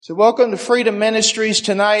So welcome to Freedom Ministries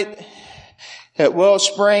tonight at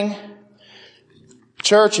Wellspring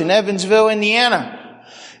Church in Evansville, Indiana.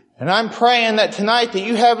 And I'm praying that tonight that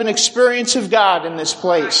you have an experience of God in this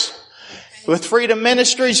place. With Freedom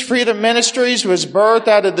Ministries was birthed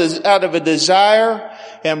out of a desire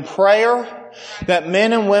and prayer that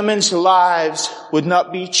men and women's lives would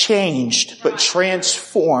not be changed, but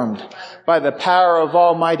transformed by the power of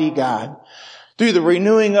Almighty God. Through the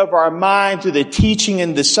renewing of our mind, through the teaching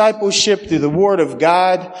and discipleship, through the Word of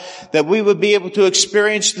God, that we would be able to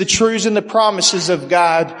experience the truths and the promises of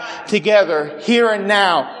God together, here and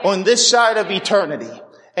now, on this side of eternity.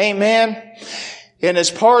 Amen. And as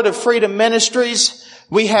part of Freedom Ministries,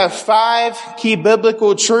 we have 5 key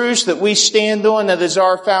biblical truths that we stand on that is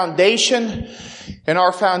our foundation. And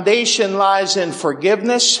our foundation lies in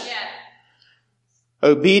forgiveness,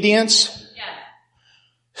 obedience,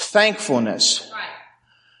 thankfulness,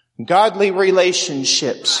 godly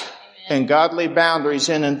relationships, and godly boundaries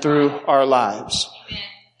in and through our lives.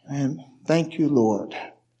 And thank you, Lord.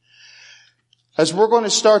 As we're going to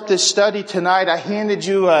start this study tonight, I handed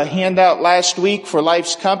you a handout last week for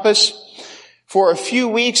Life's Compass. For a few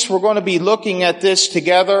weeks, we're going to be looking at this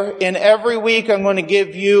together, and every week I'm going to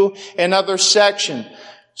give you another section.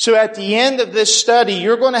 So at the end of this study,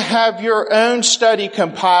 you're going to have your own study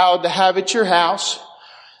compiled to have at your house,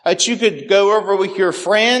 that you could go over with your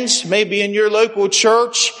friends, maybe in your local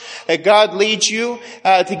church, that God leads you,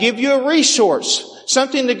 to give you a resource,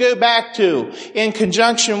 something to go back to in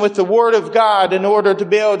conjunction with the Word of God in order to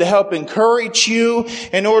be able to help encourage you,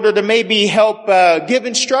 in order to maybe help give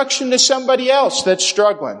instruction to somebody else that's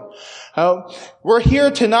struggling. We're here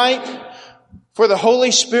tonight for the Holy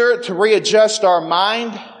Spirit to readjust our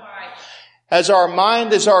mind, as our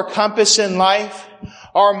mind is our compass in life.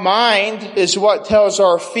 Our mind is what tells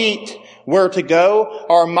our feet where to go.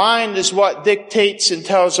 Our mind is what dictates and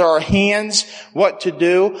tells our hands what to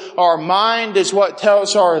do. Our mind is what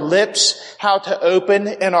tells our lips how to open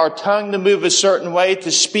and our tongue to move a certain way,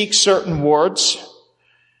 to speak certain words.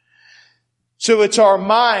 So it's our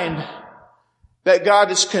mind that God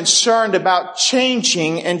is concerned about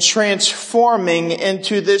changing and transforming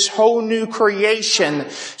into this whole new creation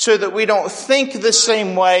so that we don't think the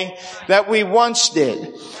same way that we once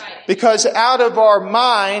did. Because out of our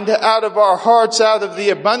mind, out of our hearts, out of the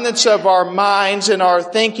abundance of our minds and our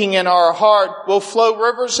thinking and our heart will flow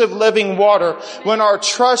rivers of living water when our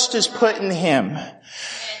trust is put in Him.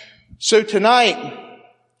 So tonight,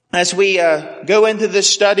 as we go into this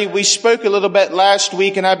study, we spoke a little bit last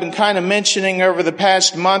week, and I've been kind of mentioning over the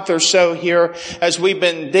past month or so here, as we've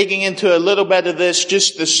been digging into a little bit of this,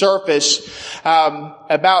 just the surface,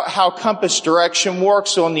 about how compass direction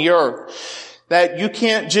works on the earth. That you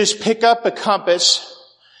can't just pick up a compass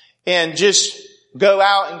and just go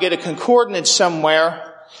out and get a concordance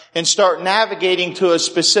somewhere and start navigating to a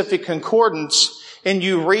specific concordance and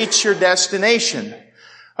you reach your destination.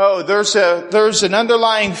 Oh, there's an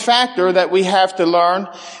underlying factor that we have to learn,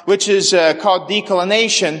 which is called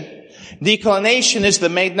declination. Declination is the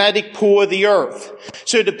magnetic pull of the earth.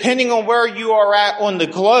 So depending on where you are at on the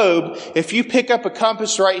globe, if you pick up a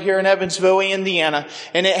compass right here in Evansville, Indiana,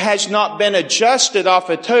 and it has not been adjusted off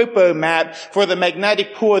a topo map for the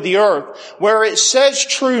magnetic pull of the earth, where it says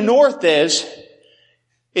true north is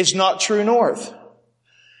not true north.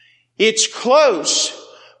 It's close,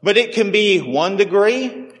 but it can be 1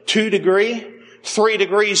 degree, 2 degree, 3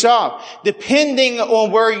 degrees off, depending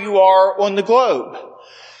on where you are on the globe.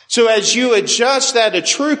 So as you adjust that, a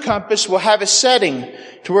true compass will have a setting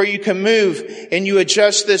to where you can move, and you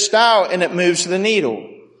adjust this dial and it moves the needle.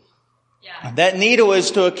 Yeah. That needle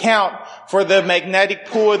is to account for the magnetic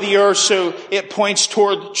pull of the earth, so it points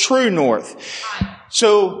toward true north.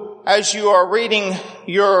 So as you are reading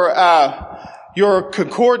your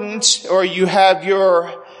concordance, or you have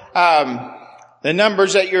your the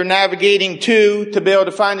numbers that you're navigating to be able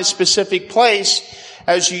to find a specific place,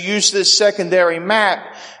 as you use this secondary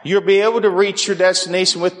map, you'll be able to reach your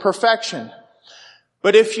destination with perfection.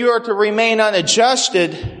 But if you are to remain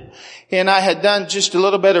unadjusted, and I had done just a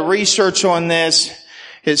little bit of research on this,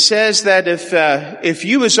 it says that if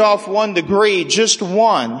you was off 1 degree, just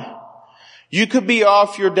 1, you could be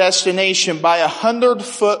off your destination by 100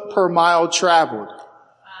 foot per mile traveled.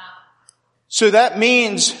 So that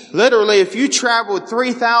means, literally, if you traveled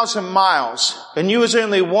 3,000 miles and you was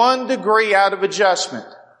only 1 degree out of adjustment,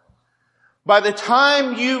 by the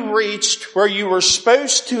time you reached where you were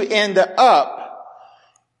supposed to end up,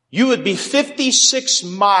 you would be 56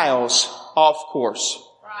 miles off course.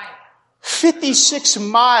 Right. 56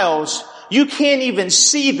 miles, you can't even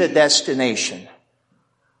see the destination.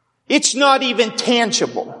 It's not even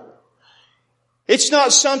tangible. It's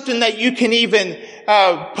not something that you can even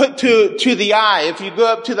put to the eye. If you go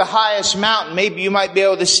up to the highest mountain, maybe you might be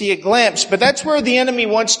able to see a glimpse. But that's where the enemy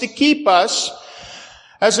wants to keep us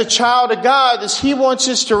as a child of God, is he wants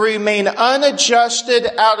us to remain unadjusted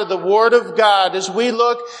out of the Word of God as we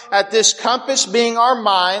look at this compass being our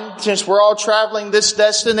mind, since we're all traveling this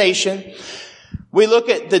destination. We look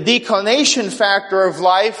at the declination factor of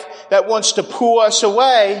life that wants to pull us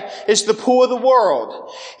away is the pull of the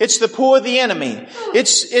world. It's the pull of the enemy.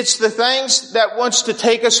 It's the things that wants to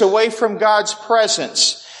take us away from God's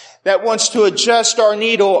presence, that wants to adjust our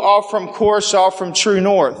needle off from course, off from true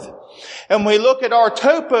north. And we look at our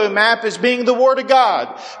topo map as being the Word of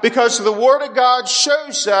God, because the Word of God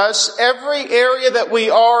shows us every area that we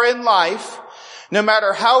are in life. No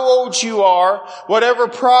matter how old you are, whatever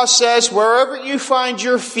process, wherever you find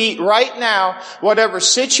your feet right now, whatever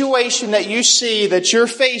situation that you see that you're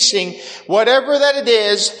facing, whatever that it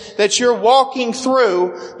is that you're walking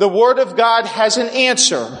through, the Word of God has an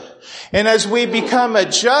answer. And as we become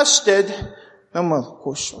adjusted,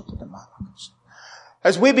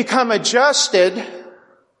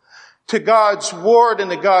 to God's Word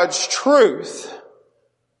and to God's truth,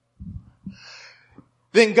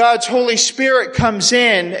 then God's Holy Spirit comes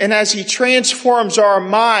in, and as He transforms our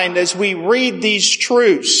mind, as we read these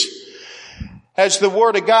truths, as the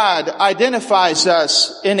Word of God identifies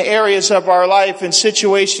us in areas of our life and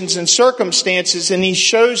situations and circumstances, and He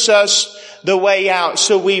shows us the way out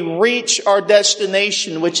so we reach our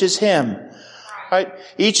destination, which is Him. Right?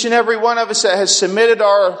 Each and every one of us that has submitted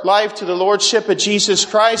our life to the Lordship of Jesus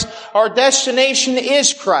Christ, our destination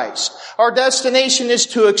is Christ. Our destination is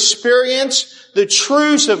to experience the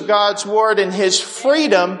truths of God's Word and His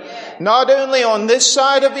freedom, not only on this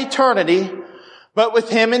side of eternity, but with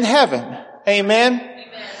Him in heaven. Amen?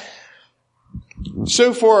 Amen.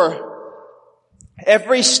 So for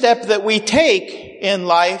every step that we take in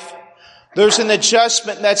life, there's an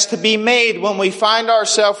adjustment that's to be made when we find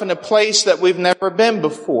ourselves in a place that we've never been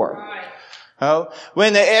before.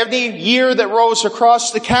 When every year that rolls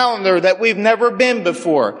across the calendar that we've never been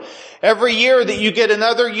before, every year that you get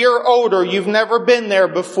another year older, you've never been there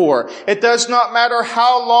before. It does not matter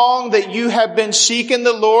how long that you have been seeking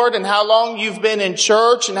the Lord and how long you've been in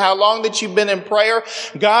church and how long that you've been in prayer.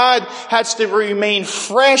 God has to remain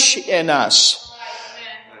fresh in us.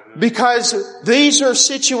 Because these are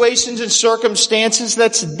situations and circumstances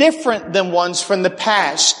that's different than ones from the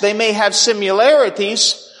past. They may have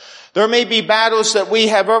similarities. There may be battles that we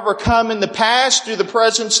have overcome in the past through the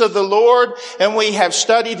presence of the Lord, and we have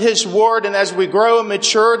studied His Word, and as we grow in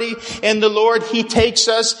maturity in the Lord, He takes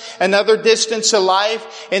us another distance of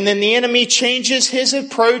life, and then the enemy changes his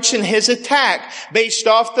approach and his attack based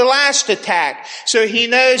off the last attack. So he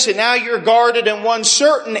knows that now you're guarded in one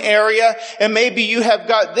certain area, and maybe you have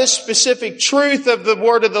got this specific truth of the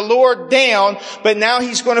Word of the Lord down, but now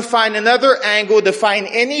he's going to find another angle to find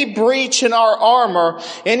any breach in our armor,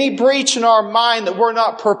 any breach in our mind that we're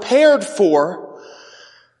not prepared for.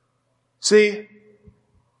 See,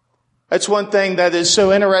 that's one thing that is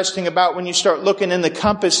so interesting about when you start looking in the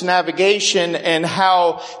compass navigation and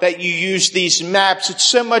how that you use these maps. It's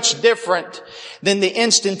so much different than the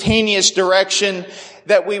instantaneous direction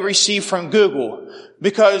that we receive from Google,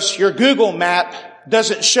 because your Google map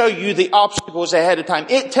doesn't show you the obstacles ahead of time.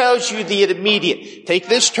 It tells you the immediate. Take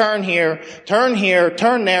this turn here, turn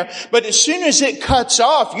there. But as soon as it cuts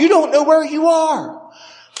off, you don't know where you are.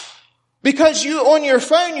 Because you, on your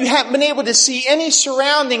phone, you haven't been able to see any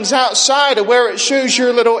surroundings outside of where it shows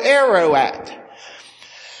your little arrow at.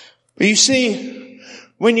 But you see,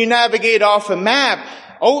 when you navigate off a map,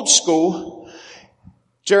 old school,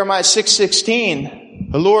 Jeremiah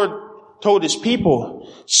 6:16, the Lord told His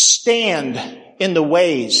people, stand in the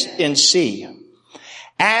ways and see.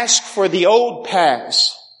 Ask for the old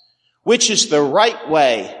paths, which is the right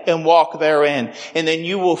way, and walk therein. And then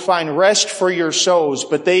you will find rest for your souls.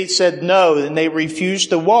 But they said no, and they refused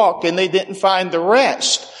to walk, and they didn't find the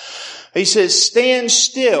rest. He says, stand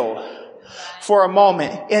still for a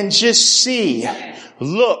moment and just see.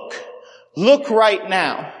 Look right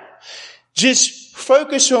now. Just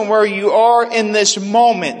focus on where you are in this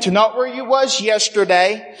moment, not where you was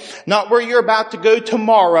yesterday, not where you're about to go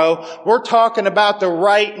tomorrow. We're talking about the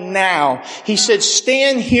right now. He said,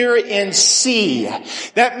 stand here and see.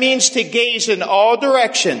 That means to gaze in all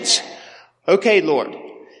directions. Okay, Lord,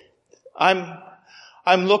 I'm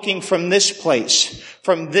looking from this place,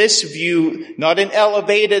 from this view, not an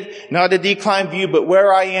elevated, not a declined view, but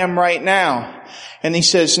where I am right now. And He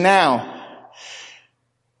says, now,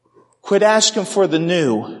 quit asking for the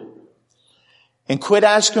new and quit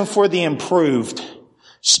asking for the improved.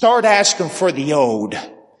 Start asking for the old.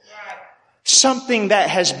 something that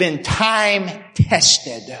has been time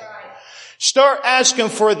tested. Start asking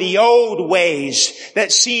for the old ways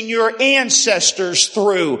that seen your ancestors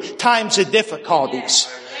through times of difficulties.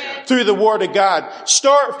 Through the Word of God.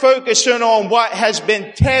 Start focusing on what has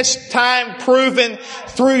been time proven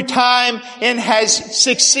through time and has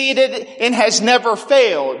succeeded and has never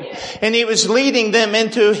failed. And He was leading them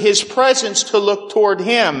into His presence to look toward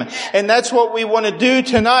Him. And that's what we want to do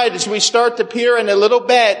tonight as we start to peer in a little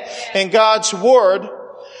bit in God's Word.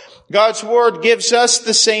 God's Word gives us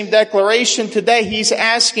the same declaration today. He's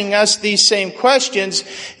asking us these same questions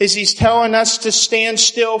as He's telling us to stand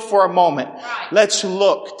still for a moment. Let's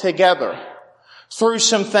look together through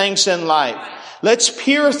some things in life. Let's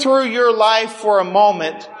peer through your life for a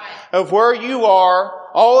moment of where you are,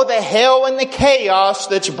 all the hell and the chaos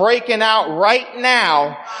that's breaking out right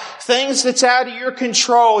now, things that's out of your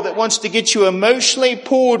control that wants to get you emotionally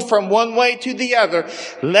pulled from one way to the other.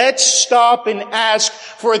 Let's stop and ask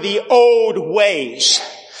for the old ways.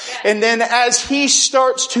 And then as He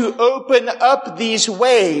starts to open up these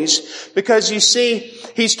ways, because you see,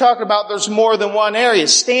 He's talking about there's more than one area.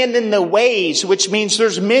 Stand in the ways, which means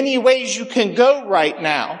there's many ways you can go right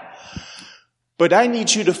now. But I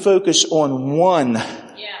need you to focus on one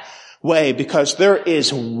way, because there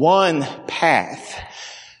is one path.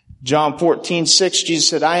 John 14:6, Jesus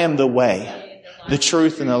said, I am the way, the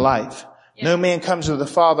truth, and the life. No man comes to the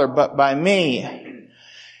Father but by me.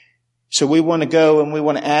 So we want to go and we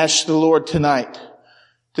want to ask the Lord tonight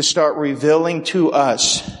to start revealing to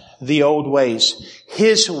us the old ways,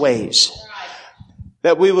 His ways,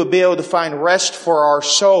 that we would be able to find rest for our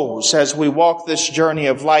souls as we walk this journey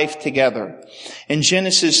of life together. In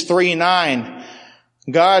Genesis 3:9,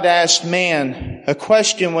 God asked man a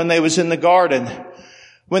question when they was in the garden.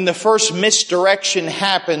 When the first misdirection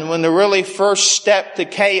happened, when the really first step to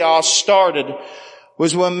chaos started,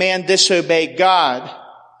 was when man disobeyed God.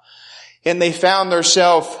 And they found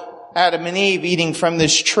themselves, Adam and Eve, eating from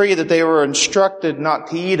this tree that they were instructed not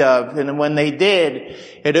to eat of. And when they did,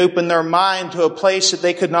 it opened their mind to a place that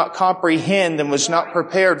they could not comprehend and was not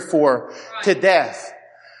prepared for, to death.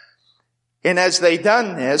 And as they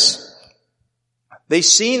done this, they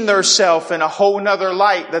seen theirself in a whole nother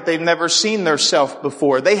light that they've never seen theirself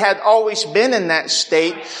before. They had always been in that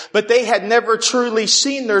state, but they had never truly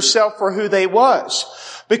seen theirself for who they was,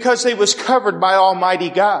 because they was covered by Almighty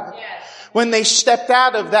God. When they stepped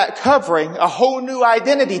out of that covering, a whole new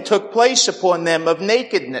identity took place upon them of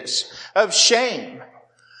nakedness, of shame.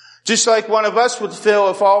 Just like one of us would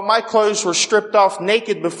feel if all my clothes were stripped off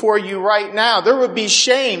naked before you right now. There would be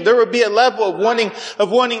shame. There would be a level of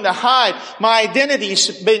wanting to hide. My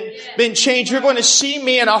identity's been changed. You're going to see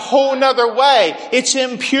me in a whole nother way. It's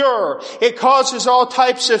impure. It causes all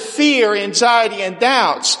types of fear, anxiety, and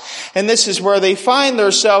doubts. And this is where they find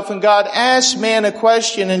themselves. And God asked man a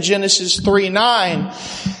question in Genesis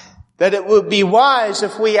 3:9 that it would be wise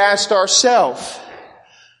if we asked ourselves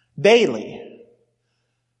daily.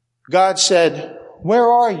 God said, where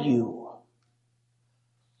are you?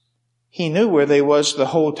 He knew where they was the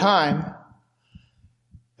whole time.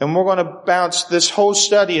 And we're going to bounce, this whole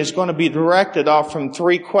study is going to be directed off from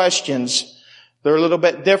 3 questions. They're a little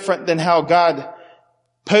bit different than how God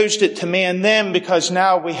posed it to man then, because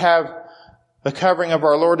now we have the covering of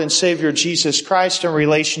our Lord and Savior Jesus Christ in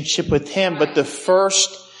relationship with Him. But the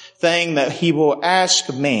first thing that He will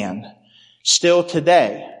ask man still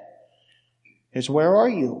today is, where are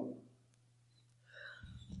you?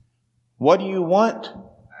 What do you want?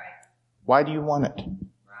 Why do you want it?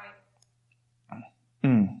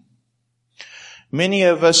 Many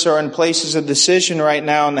of us are in places of decision right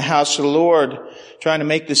now in the house of the Lord, trying to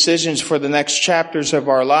make decisions for the next chapters of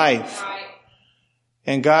our life.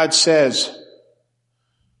 And God says,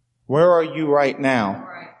 where are you right now?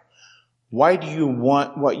 Why do you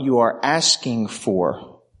want what you are asking for?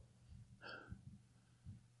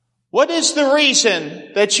 What is the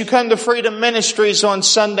reason that you come to Freedom Ministries on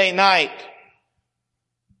Sunday night?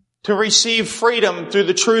 To receive freedom through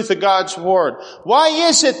the truth of God's Word. Why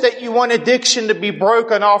is it that you want addiction to be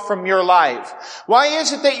broken off from your life? Why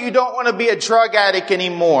is it that you don't want to be a drug addict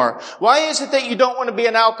anymore? Why is it that you don't want to be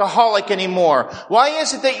an alcoholic anymore? Why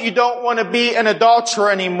is it that you don't want to be an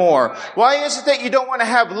adulterer anymore? Why is it that you don't want to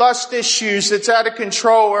have lust issues that's out of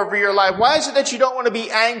control over your life? Why is it that you don't want to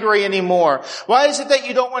be angry anymore? Why is it that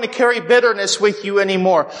you don't want to carry bitterness with you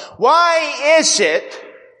anymore? Why is it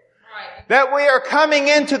that we are coming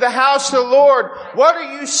into the house of the Lord? What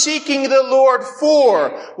are you seeking the Lord for?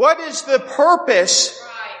 What is the purpose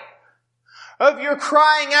of your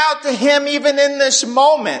crying out to Him even in this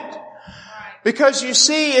moment? Because you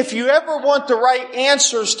see, if you ever want the right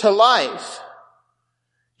answers to life,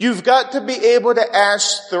 You've got to be able to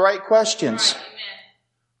ask the right questions.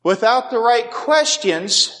 Without the right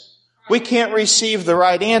questions, we can't receive the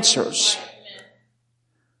right answers.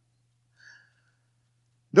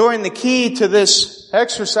 During the key to this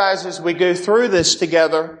exercise as we go through this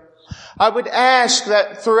together, I would ask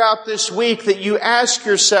that throughout this week that you ask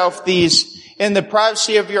yourself these in the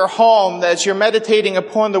privacy of your home as you're meditating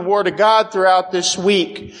upon the Word of God throughout this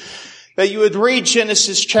week. That you would read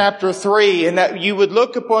Genesis chapter 3 and that you would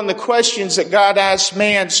look upon the questions that God asked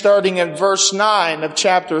man starting in verse 9 of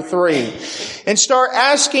chapter 3. And start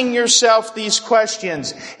asking yourself these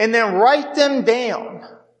questions and then write them down.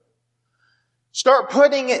 Start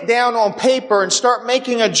putting it down on paper and start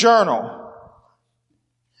making a journal.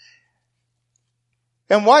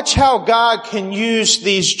 And watch how God can use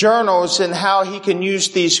these journals and how He can use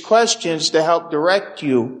these questions to help direct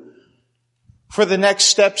you for the next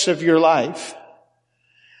steps of your life.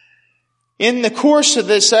 In the course of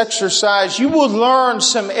this exercise, you will learn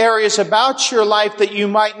some areas about your life that you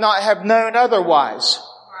might not have known otherwise.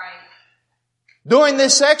 Right. During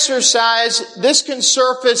this exercise, this can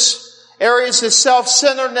surface areas of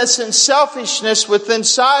self-centeredness and selfishness within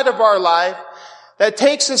inside of our life that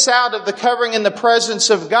takes us out of the covering and the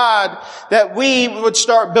presence of God, that we would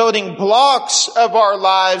start building blocks of our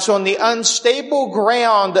lives on the unstable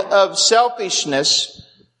ground of selfishness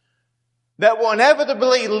that will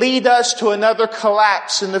inevitably lead us to another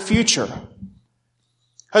collapse in the future.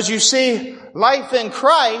 As you see, life in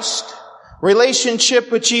Christ,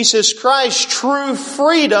 relationship with Jesus Christ, true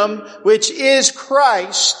freedom, which is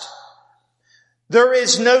Christ, there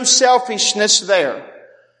is no selfishness there.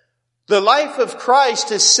 The life of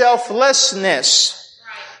Christ is selflessness.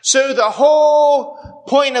 So the whole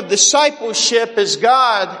point of discipleship is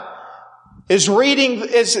God is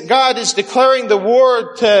declaring the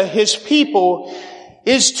word to His people,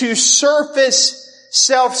 is to surface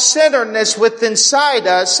self-centeredness within inside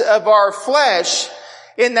us of our flesh,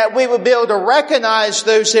 in that we would be able to recognize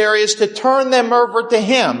those areas, to turn them over to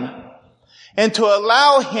Him, and to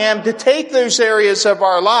allow Him to take those areas of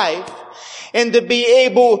our life and to be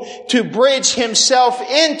able to bridge Himself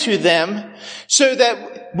into them so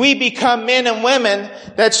that we become men and women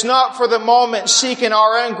that's not for the moment seeking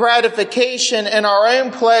our own gratification and our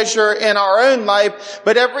own pleasure in our own life,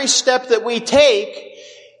 but every step that we take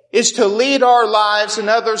is to lead our lives and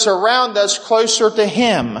others around us closer to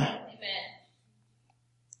Him.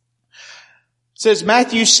 It says,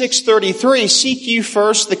 Matthew 6:33, seek ye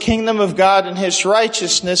first the kingdom of God and His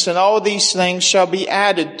righteousness, and all these things shall be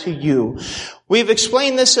added to you. We've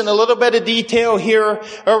explained this in a little bit of detail here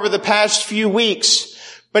over the past few weeks.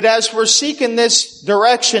 But as we're seeking this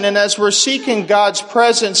direction and as we're seeking God's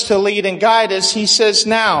presence to lead and guide us, He says,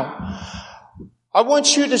 now, I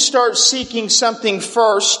want you to start seeking something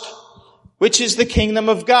first, which is the kingdom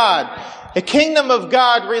of God. The kingdom of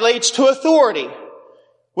God relates to authority.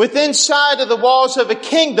 Within inside of the walls of a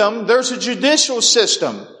kingdom, there's a judicial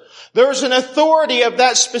system. There's an authority of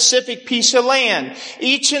that specific piece of land.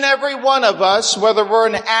 Each and every one of us, whether we're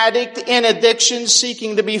an addict in addiction,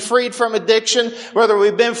 seeking to be freed from addiction, whether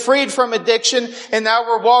we've been freed from addiction and now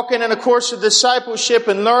we're walking in a course of discipleship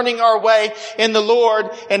and learning our way in the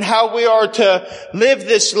Lord and how we are to live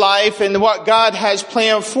this life and what God has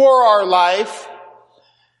planned for our life,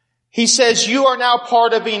 He says, you are now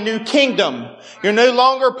part of a new kingdom. You're no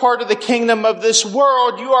longer part of the kingdom of this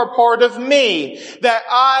world. You are part of me. That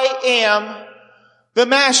I am the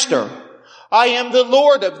master. I am the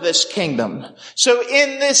Lord of this kingdom. So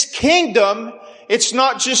in this kingdom, it's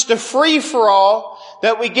not just a free-for-all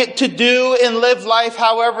that we get to do and live life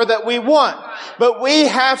however that we want. But we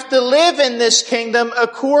have to live in this kingdom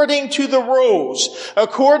according to the rules,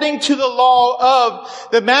 according to the law of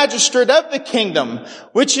the magistrate of the kingdom,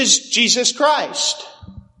 which is Jesus Christ.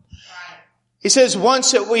 He says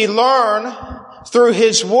once that we learn through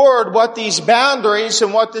His Word what these boundaries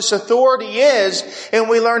and what this authority is, and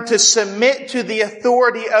we learn to submit to the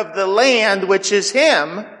authority of the land, which is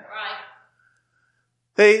Him,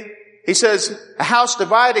 He says, a house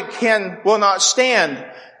divided will not stand.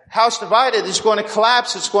 House divided is going to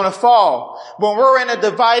collapse, it's going to fall. When we're in a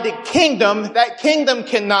divided kingdom, that kingdom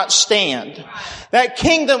cannot stand. That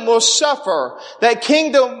kingdom will suffer. That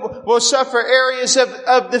kingdom will suffer areas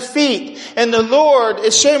of defeat. And the Lord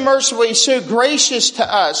is so merciful, He's so gracious to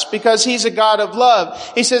us because He's a God of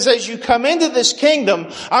love. He says, as you come into this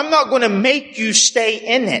kingdom, I'm not going to make you stay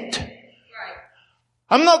in it.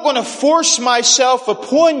 I'm not going to force myself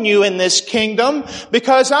upon you in this kingdom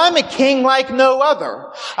because I'm a king like no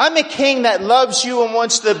other. I'm a king that loves you and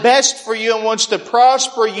wants the best for you and wants to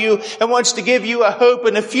prosper you and wants to give you a hope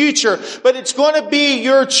and a future. But it's going to be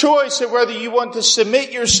your choice of whether you want to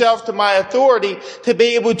submit yourself to my authority to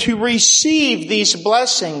be able to receive these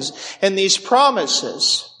blessings and these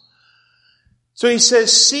promises. So he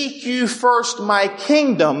says, seek you first my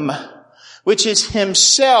kingdom, which is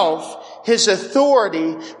himself, his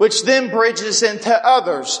authority, which then bridges into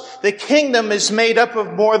others. The kingdom is made up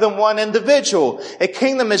of more than one individual. A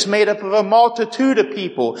kingdom is made up of a multitude of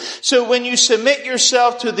people. So when you submit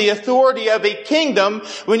yourself to the authority of a kingdom,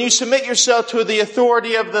 when you submit yourself to the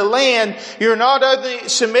authority of the land, you're not only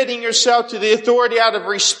submitting yourself to the authority out of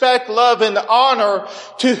respect, love, and honor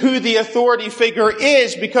to who the authority figure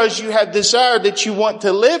is because you have desired that you want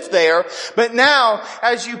to live there, but now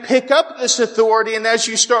as you pick up this authority and as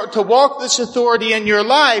you start to walk this authority in your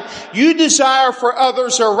life, you desire for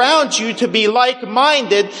others around you to be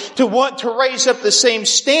like-minded, to want to raise up the same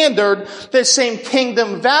standard, the same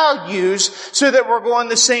kingdom values, so that we're going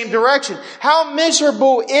the same direction. How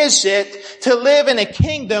miserable is it to live in a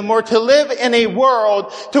kingdom or to live in a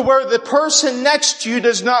world to where the person next to you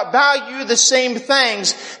does not value the same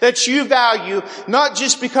things that you value, not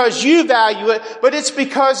just because you value it, but it's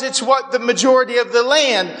because it's what the majority of the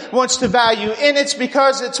land wants to value, and it's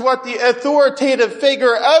because it's what the authoritative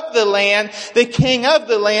figure of the land, the king of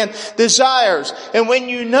the land, desires. And when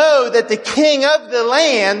you know that the king of the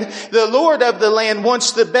land, the Lord of the land,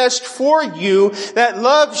 wants the best for you, that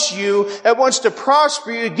loves you, that wants to prosper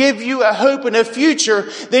you, give you a hope and a future,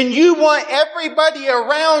 then you want everybody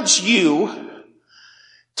around you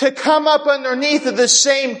to come up underneath of the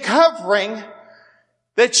same covering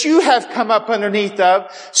that you have come up underneath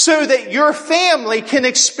of, so that your family can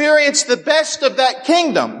experience the best of that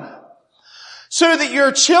kingdom. So that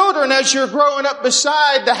your children, as you're growing up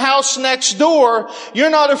beside the house next door, you're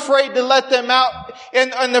not afraid to let them out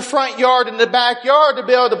in the front yard and the backyard to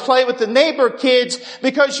be able to play with the neighbor kids,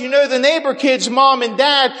 because you know the neighbor kids' mom and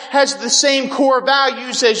dad has the same core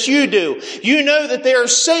values as you do. You know that they are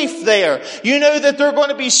safe there. You know that they're going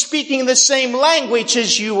to be speaking the same language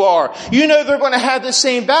as you are. You know they're going to have the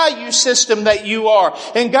same value system that you are.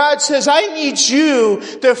 And God says, I need you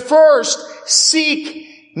to first seek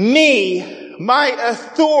me, my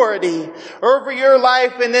authority over your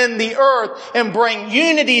life and in the earth, and bring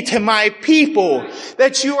unity to my people,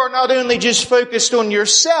 that you are not only just focused on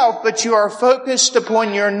yourself, but you are focused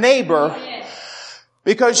upon your neighbor.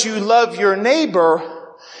 Because you love your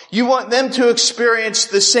neighbor, you want them to experience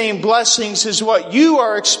the same blessings as what you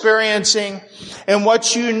are experiencing, and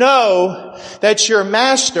what you know that your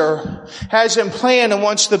master has in plan and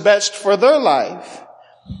wants the best for their life.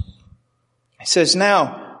 He says,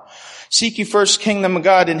 now, seek ye first kingdom of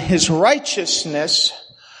God and his righteousness.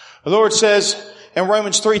 The Lord says in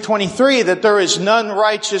Romans 3:23 that there is none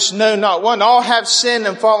righteous, no, not one. All have sinned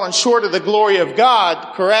and fallen short of the glory of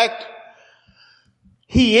God, correct?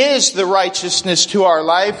 He is the righteousness to our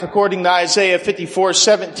life, according to Isaiah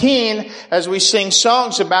 54:17, as we sing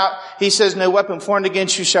songs about. He says, no weapon formed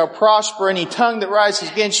against you shall prosper. Any tongue that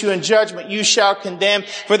rises against you in judgment you shall condemn.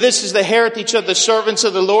 For this is the heritage of the servants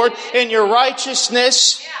of the Lord, and your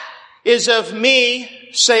righteousness is of me,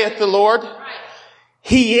 saith the Lord.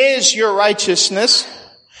 He is your righteousness.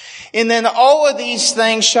 And then all of these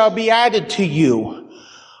things shall be added to you.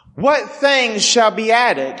 What things shall be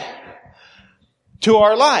added to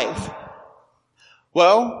our life?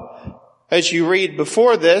 Well, as you read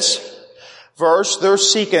before this verse, they're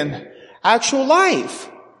seeking actual life.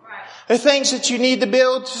 The things that you need to be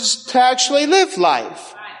able to actually live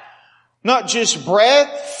life. Not just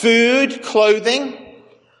breath, food, clothing.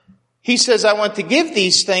 He says, I want to give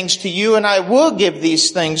these things to you, and I will give these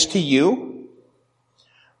things to you,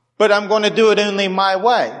 but I'm going to do it only my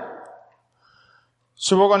way.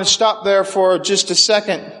 So we're going to stop there for just a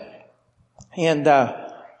second, and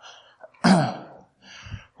we're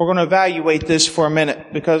going to evaluate this for a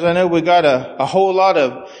minute, because I know we got a whole lot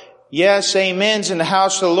of yes, amens in the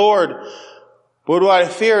house of the Lord. But what I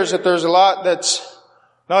fear is that there's a lot that's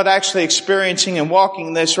not actually experiencing and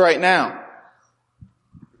walking this right now.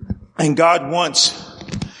 And God wants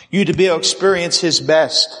you to be able to experience his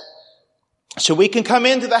best. So we can come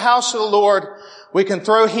into the house of the Lord. We can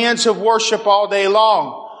throw hands of worship all day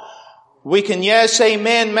long. We can yes,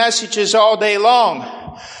 amen messages all day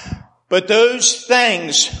long. But those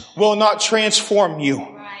things will not transform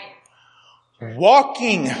you.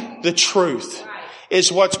 Walking the truth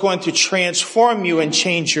is what's going to transform you and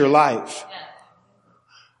change your life.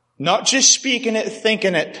 Not just speaking it,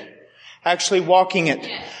 thinking it, actually walking it.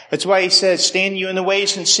 That's why he says, stand you in the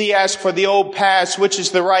ways and see, ask for the old paths, which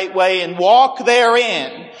is the right way, and walk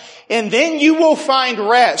therein. And then you will find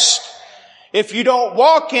rest. If you don't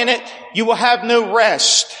walk in it, you will have no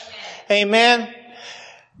rest. Amen.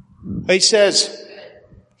 He says,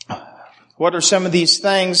 what are some of these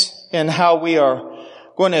things and how we are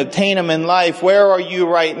going to obtain them in life? Where are you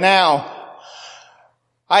right now?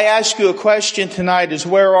 I ask you a question tonight is,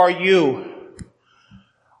 where are you?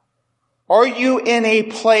 Are you in a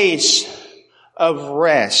place of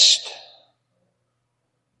rest?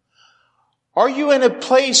 Are you in a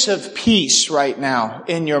place of peace right now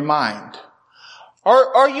in your mind?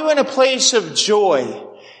 Are you in a place of joy?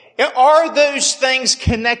 Are those things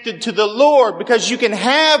connected to the Lord? Because you can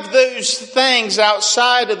have those things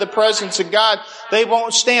outside of the presence of God. They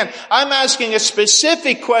won't stand. I'm asking a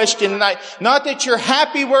specific question tonight. Not that you're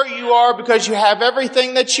happy where you are because you have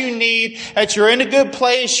everything that you need, that you're in a good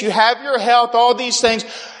place, you have your health, all these things.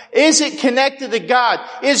 Is it connected to God?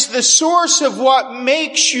 Is the source of what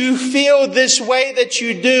makes you feel this way that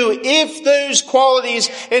you do, if those qualities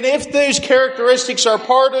and if those characteristics are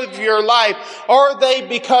part of your life, are they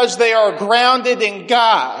because they are grounded in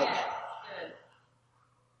God?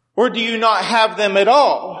 Or do you not have them at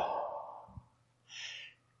all?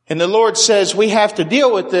 And the Lord says we have to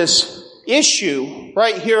deal with this issue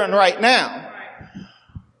right here and right now.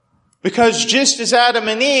 Because just as Adam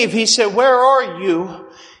and Eve, he said, where are you?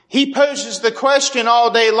 He poses the question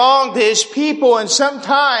all day long to his people, and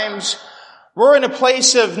sometimes we're in a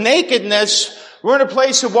place of nakedness. We're in a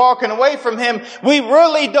place of walking away from him. We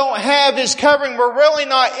really don't have his covering. We're really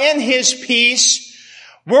not in his peace.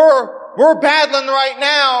 We're battling right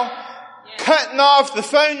now, cutting off the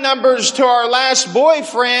phone numbers to our last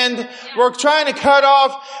boyfriend. We're trying to cut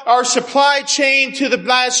off our supply chain to the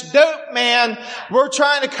last dope man. We're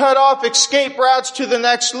trying to cut off escape routes to the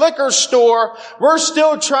next liquor store. We're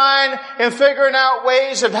still trying and figuring out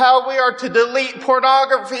ways of how we are to delete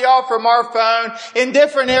pornography off from our phone in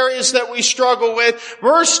different areas that we struggle with.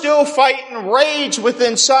 We're still fighting rage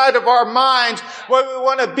within inside of our minds where we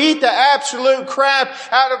want to beat the absolute crap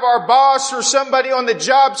out of our boss or somebody on the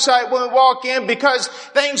job site when we walk in because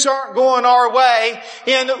things aren't going our way,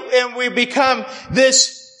 and we become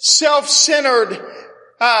this self-centered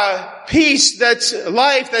peace that's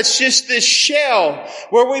life that's just this shell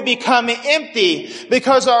where we become empty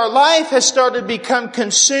because our life has started to become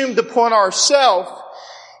consumed upon ourselves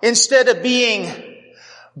instead of being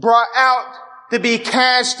brought out to be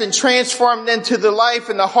cast and transformed into the life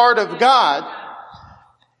and the heart of God.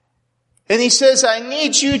 And he says, I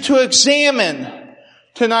need you to examine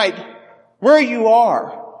tonight where you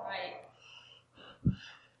are.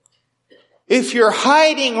 If you're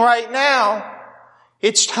hiding right now,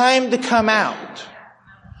 it's time to come out.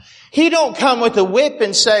 He don't come with a whip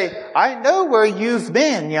and say, I know where you've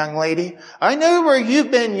been, young lady. I know where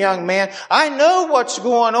you've been, young man. I know what's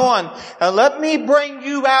going on. And let me bring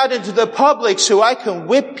you out into the public so I can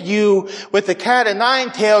whip you with the cat o'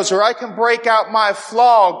 nine tails, or I can break out my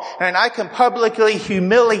flog and I can publicly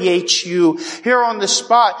humiliate you here on the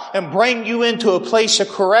spot and bring you into a place of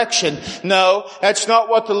correction. No, that's not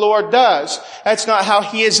what the Lord does. That's not how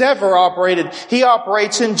he has ever operated. He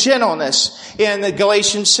operates in gentleness. In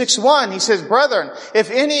Galatians 6:1, he says, brethren,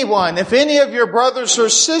 if any of your brothers or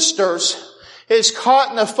sisters is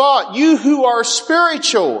caught in a fault, you who are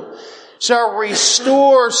spiritual shall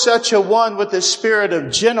restore such a one with the spirit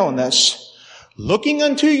of gentleness, looking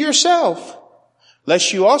unto yourself,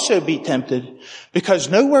 lest you also be tempted,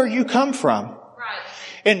 because know where you come from.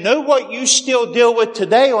 And know what you still deal with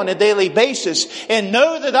today on a daily basis. And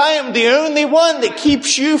know that I am the only one that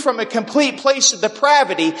keeps you from a complete place of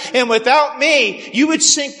depravity. And without me, you would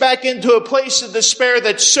sink back into a place of despair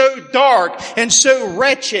that's so dark and so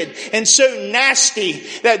wretched and so nasty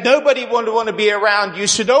that nobody would want to be around you.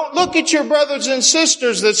 So don't look at your brothers and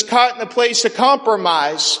sisters that's caught in a place of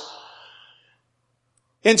compromise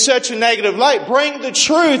in such a negative light. Bring the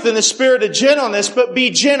truth in the spirit of gentleness, but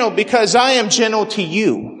be gentle because I am gentle to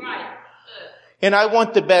you. And I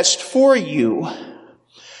want the best for you.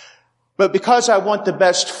 But because I want the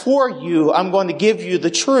best for you, I'm going to give you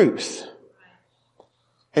the truth.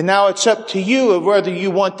 And now it's up to you of whether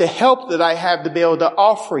you want the help that I have to be able to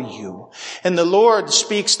offer you. And the Lord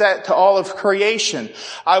speaks that to all of creation.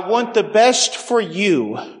 I want the best for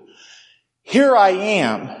you. Here I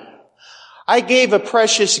am. I gave a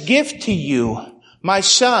precious gift to you, my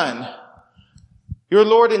son. Your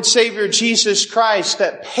Lord and Savior Jesus Christ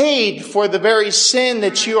that paid for the very sin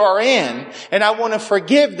that you are in. And I want to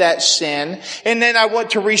forgive that sin. And then I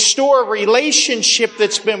want to restore a relationship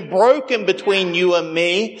that's been broken between you and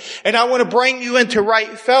me. And I want to bring you into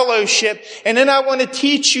right fellowship. And then I want to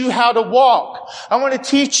teach you how to walk. I want to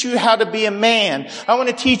teach you how to be a man. I want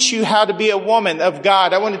to teach you how to be a woman of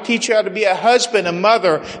God. I want to teach you how to be a husband, a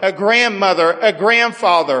mother, a grandmother, a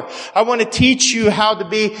grandfather. I want to teach you how to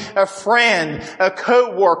be a friend, a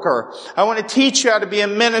co-worker. I want to teach you how to be a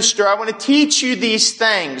minister. I want to teach you these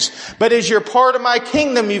things. But as you're part of my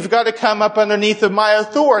kingdom, you've got to come up underneath of my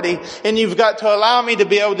authority, and you've got to allow me to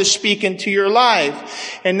be able to speak into your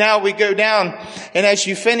life. And now we go down, and as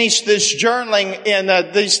you finish this journaling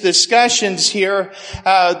and these discussions here,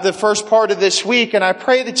 the first part of this week, and I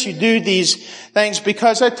pray that you do these things,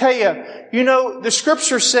 because I tell you, you know, the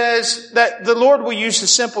scripture says that the Lord will use the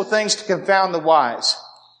simple things to confound the wise.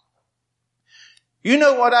 You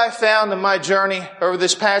know what I found in my journey over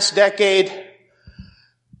this past decade?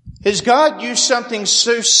 Is God used something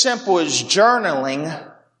so simple as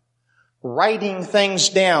journaling, writing things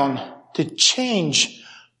down, to change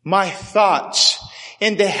my thoughts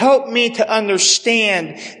and to help me to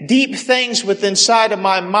understand deep things within inside of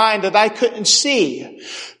my mind that I couldn't see.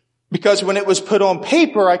 Because when it was put on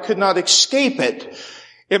paper, I could not escape it.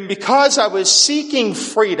 And because I was seeking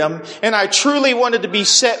freedom and I truly wanted to be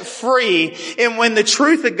set free, and when the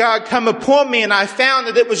truth of God come upon me and I found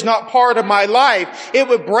that it was not part of my life, it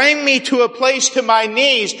would bring me to a place to my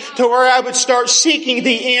knees to where I would start seeking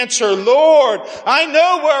the answer. Lord, I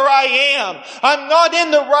know where I am. I'm not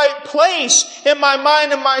in the right place in my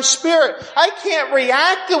mind and my spirit. I can't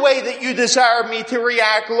react the way that you desire me to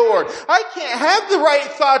react, Lord. I can't have the right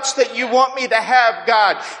thoughts that you want me to have,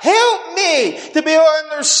 God. Help me to be able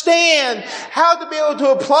to understand how to be able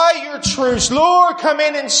to apply your truths. Lord, come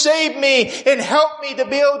in and save me and help me to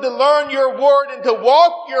be able to learn your word and to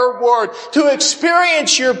walk your word, to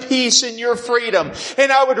experience your peace and your freedom.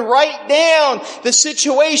 And I would write down the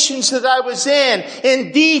situations that I was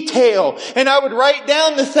in detail. And I would write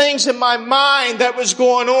down the things in my mind that was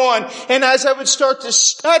going on. And as I would start to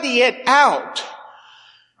study it out,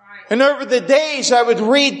 and over the days I would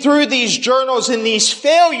read through these journals and these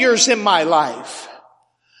failures in my life,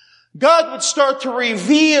 God would start to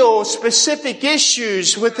reveal specific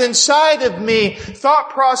issues within inside of me,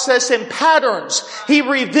 thought process and patterns. He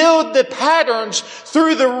revealed the patterns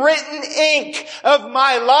through the written ink of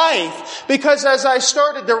my life. Because as I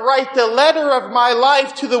started to write the letter of my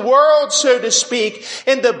life to the world, so to speak,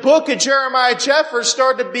 and the book of Jeremiah Jeffers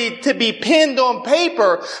started to be pinned on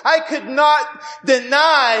paper, I could not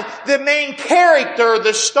deny the main character,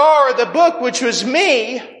 the star of the book, which was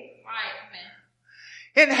me.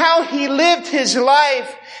 And how he lived his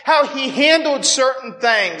life, how he handled certain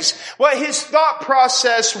things, what his thought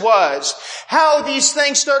process was, how these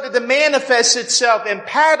things started to manifest itself and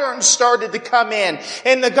patterns started to come in.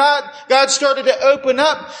 And God started to open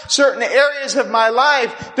up certain areas of my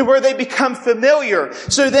life to where they become familiar.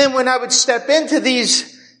 So then when I would step into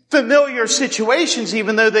these familiar situations,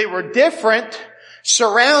 even though they were different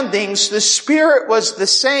surroundings, the Spirit was the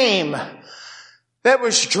same that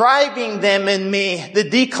was driving them in me. The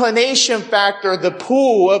declination factor, the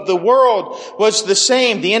pull of the world was the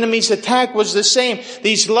same. The enemy's attack was the same.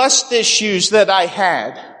 These lust issues that I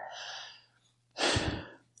had.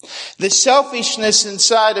 The selfishness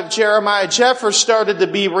inside of Jeremiah Jeffers started to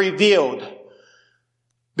be revealed.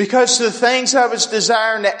 Because the things I was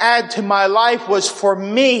desiring to add to my life was for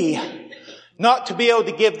me, not to be able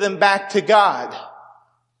to give them back to God.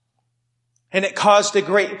 And it caused a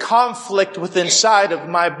great conflict within inside of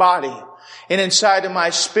my body and inside of my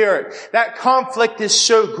spirit. That conflict is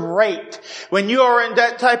so great. When you are in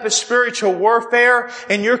that type of spiritual warfare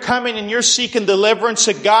and you're coming and you're seeking deliverance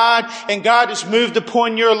of God, and God has moved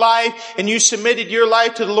upon your life and you submitted your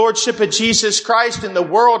life to the Lordship of Jesus Christ, and the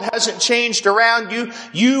world hasn't changed around you,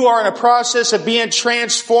 you are in a process of being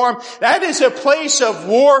transformed. That is a place of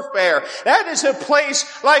warfare. That is a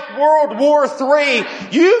place like World War III.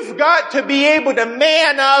 You've got to be able to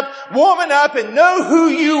man up, woman up, and know who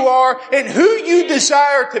you are and who you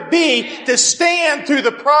desire to be, to stand through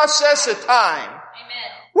the process of time.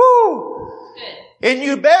 Amen. Woo! Good. And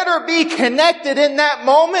you better be connected in that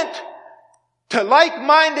moment to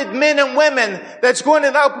like-minded men and women that's going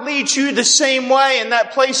to help lead you the same way in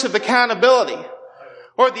that place of accountability.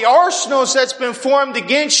 Or the arsenals that's been formed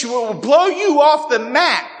against you will blow you off the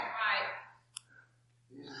map.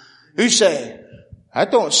 Right. You say, that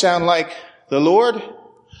don't sound like the Lord.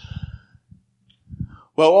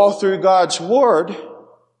 Well, all through God's Word,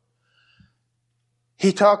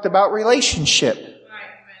 He talked about relationship. Right.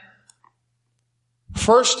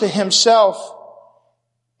 first to himself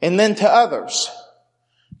and then to others.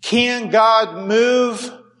 Can God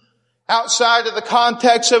move outside of the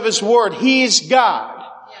context of his word? He's God.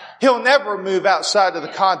 He'll never move outside of the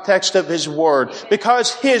context of his word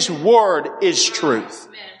because his word is truth.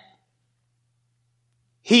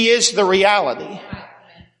 He is the reality.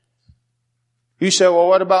 You say, well,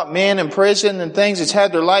 what about men in prison and things that's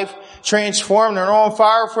had their life transformed and are on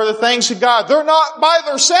fire for the things of God? They're not by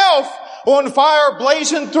themselves on fire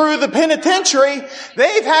blazing through the penitentiary.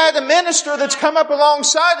 They've had a minister that's come up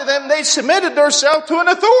alongside of them. They submitted themselves to an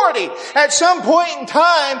authority. At some point in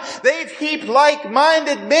time, they've heaped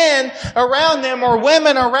like-minded men around them or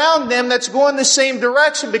women around them that's going the same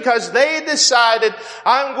direction because they decided,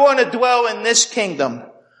 I'm going to dwell in this kingdom.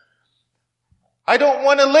 I don't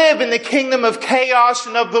want to live in the kingdom of chaos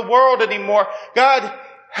and of the world anymore. God,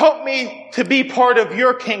 help me to be part of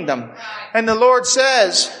your kingdom. And the Lord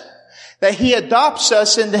says that he adopts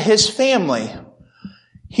us into his family.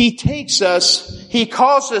 He takes us, he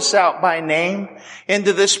calls us out by name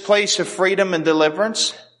into this place of freedom and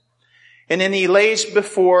deliverance. And then he lays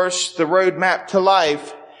before us the roadmap to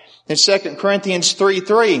life. In 2 Corinthians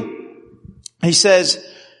 3:3, he says,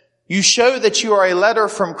 you show that you are a letter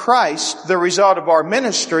from Christ, the result of our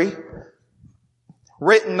ministry,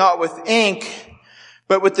 written not with ink,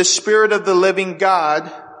 but with the Spirit of the living God,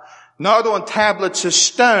 not on tablets of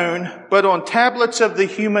stone, but on tablets of the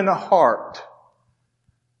human heart.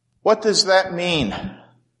 What does that mean?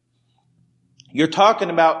 You're talking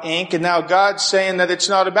about ink, and now God's saying that it's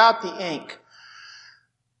not about the ink.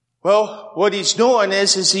 Well, what he's doing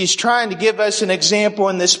is he's trying to give us an example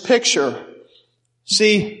in this picture.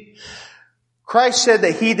 See, Christ said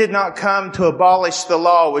that he did not come to abolish the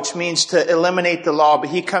law, which means to eliminate the law, but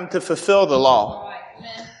he came to fulfill the law.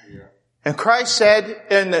 And Christ said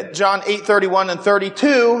in John 8:31 and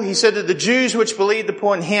 32, he said to the Jews which believed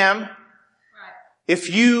upon him, if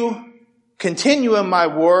you continue in my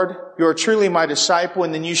word, you are truly my disciple,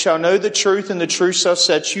 and then you shall know the truth, and the truth shall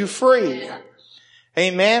set you free.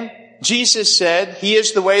 Amen. Jesus said, he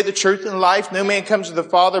is the way, the truth, and life. No man comes to the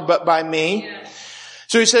Father but by me.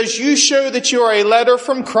 So he says, you show that you are a letter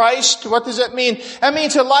from Christ. What does that mean? That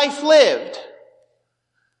means a life lived.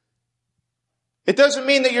 It doesn't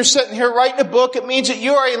mean that you're sitting here writing a book. It means that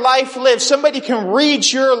you are a life lived. Somebody can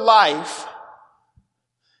read your life.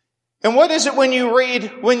 And what is it when you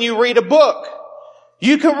read a book?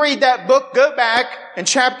 You can read that book, go back, and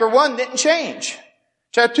chapter 1 didn't change.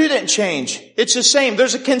 Chapter 2 didn't change. It's the same.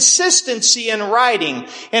 There's a consistency in writing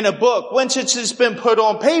in a book. Once it's been put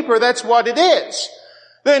on paper, that's what it is.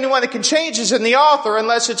 The only one that can change is in the author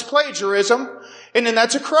unless it's plagiarism, and then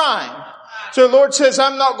that's a crime. So the Lord says,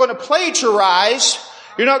 I'm not going to plagiarize.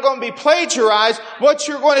 You're not going to be plagiarized. What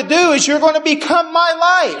you're going to do is you're going to become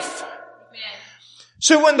my life.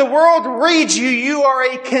 So when the world reads you, you are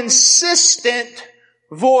a consistent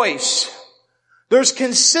voice. There's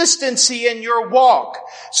consistency in your walk.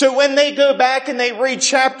 So when they go back and they read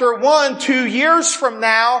chapter 1 2 years from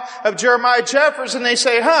now of Jeremiah Jeffers and they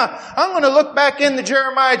say, I'm going to look back into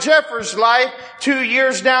Jeremiah Jeffers' life 2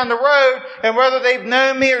 years down the road, and whether they've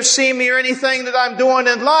known me or seen me or anything that I'm doing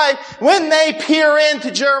in life, when they peer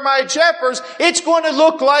into Jeremiah Jeffers, it's going to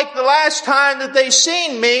look like the last time that they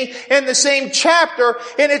seen me in the same chapter,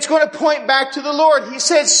 and it's going to point back to the Lord. He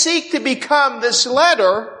said, seek to become this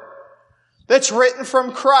letter that's written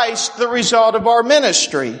from Christ, the result of our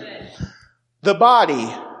ministry. The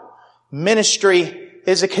body. Ministry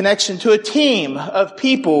is a connection to a team of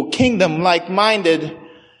people, kingdom like-minded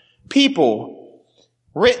people.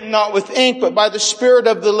 Written not with ink, but by the Spirit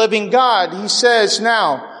of the living God. He says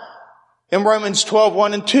now, in Romans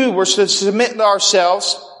 12:1 and 2, we're to submit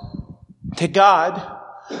ourselves to God.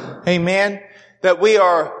 Amen. That we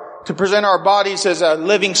are to present our bodies as a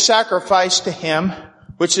living sacrifice to him,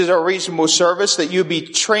 which is our reasonable service, that you be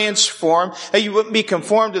transformed, that you wouldn't be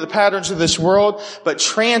conformed to the patterns of this world, but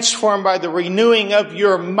transformed by the renewing of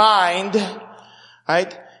your mind,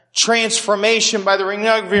 right? Transformation by the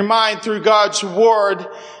renewing of your mind through God's Word.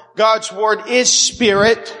 God's Word is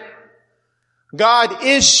Spirit. God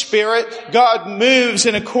is Spirit. God moves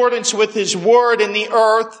in accordance with His Word in the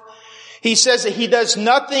earth. He says that He does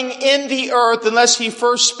nothing in the earth unless He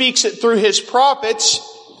first speaks it through His prophets.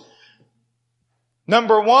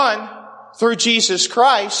 Number one, through Jesus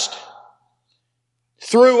Christ,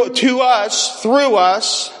 through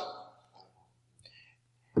us.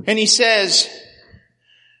 And he says,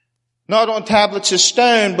 not on tablets of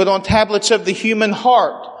stone, but on tablets of the human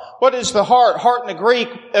heart. What is the heart? Heart in the Greek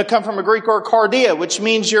come from a Greek word cardia, which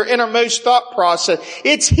means your innermost thought process.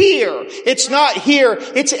 It's here. It's not here.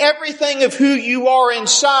 It's everything of who you are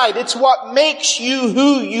inside. It's what makes you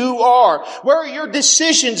who you are. Where your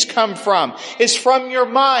decisions come from is from your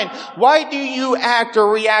mind. Why do you act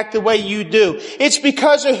or react the way you do? It's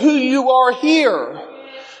because of who you are here.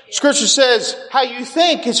 Scripture says how you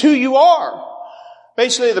think is who you are.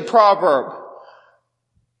 Basically the proverb.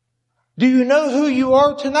 Do you know who you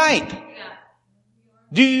are tonight?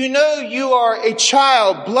 Do you know you are a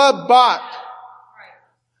child, blood-bought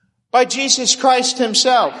by Jesus Christ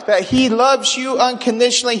Himself? That He loves you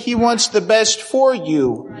unconditionally. He wants the best for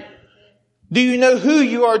you. Do you know who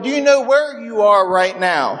you are? Do you know where you are right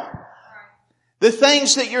now? The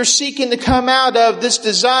things that you're seeking to come out of, this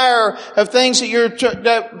desire of things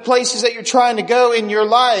that places that you're trying to go in your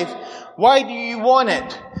life. Why do you want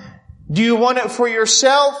it? Do you want it for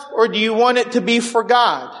yourself or do you want it to be for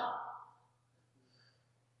God?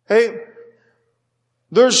 Hey,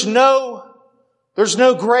 there's no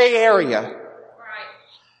gray area.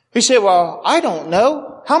 You say, well, I don't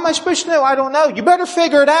know. How am I supposed to know? I don't know. You better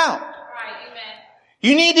figure it out.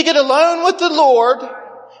 You need to get alone with the Lord.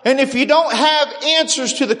 And if you don't have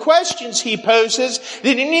answers to the questions He poses,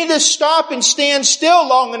 then you need to stop and stand still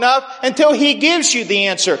long enough until He gives you the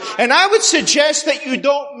answer. And I would suggest that you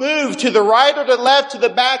don't move to the right or the left, to the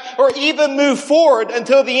back, or even move forward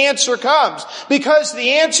until the answer comes. Because the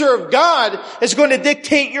answer of God is going to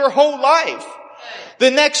dictate your whole life. The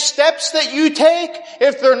next steps that you take,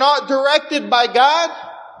 if they're not directed by God,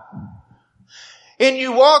 and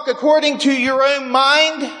you walk according to your own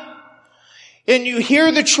mind, and you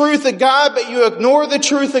hear the truth of God, but you ignore the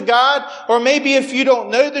truth of God, or maybe if you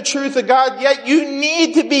don't know the truth of God yet, you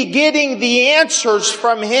need to be getting the answers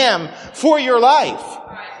from Him for your life.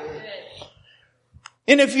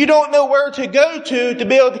 And if you don't know where to go to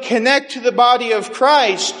be able to connect to the body of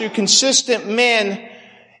Christ through consistent men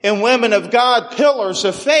and women of God, pillars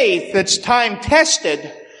of faith that's time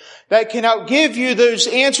tested, that can outgive you those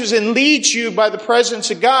answers and lead you by the presence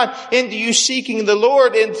of God into you seeking the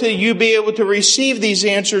Lord, into you be able to receive these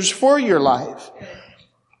answers for your life.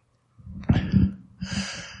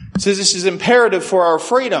 It says this is imperative for our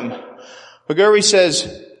freedom. McGurry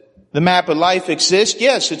says the map of life exists.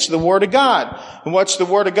 Yes, it's the Word of God. And what's the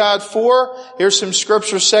Word of God for? Here's some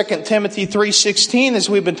scripture, 2 Timothy 3:16, as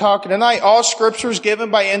we've been talking tonight. All scripture is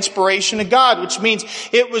given by inspiration of God, which means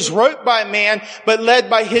it was wrote by man, but led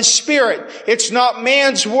by His Spirit. It's not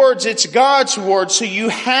man's words, it's God's words. So you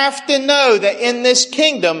have to know that in this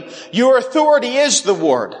kingdom, your authority is the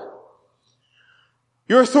Word.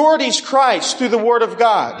 Your authority is Christ through the Word of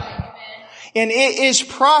God. And it is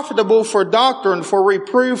profitable for doctrine, for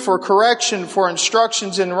reproof, for correction, for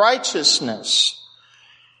instructions in righteousness.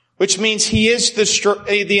 Which means He is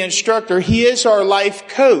the instructor. He is our life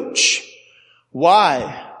coach.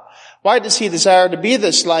 Why? Why does He desire to be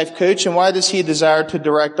this life coach? And why does He desire to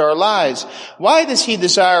direct our lives? Why does He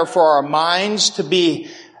desire for our minds to be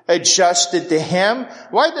adjusted to Him?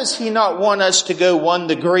 Why does He not want us to go 1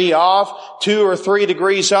 degree off, 2 or 3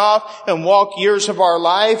 degrees off, and walk years of our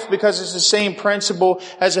life? Because it's the same principle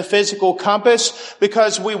as a physical compass.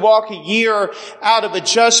 Because we walk a year out of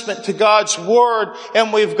adjustment to God's Word,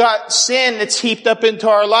 and we've got sin that's heaped up into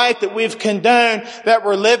our life that we've condoned, that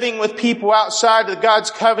we're living with people outside of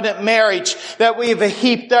God's covenant marriage, that we've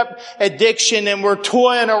heaped up addiction, and we're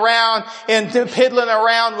toying around and piddling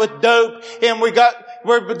around with dope, and we've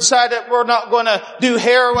decided we're not going to do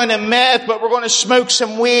heroin and meth, but we're going to smoke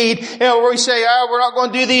some weed. We say, we're not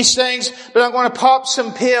going to do these things, but I'm going to pop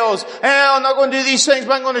some pills. I'm not going to do these things,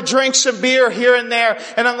 but I'm going to drink some beer here and there,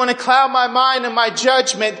 and I'm going to cloud my mind and my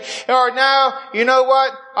judgment. Or now, you know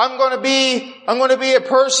what? I'm going to be a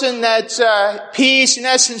person that's peace and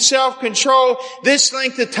that's in self-control this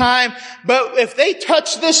length of time. But if they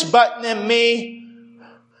touch this button in me,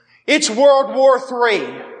 it's World War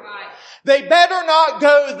III. They better not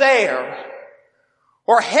go there,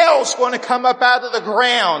 or hell's going to come up out of the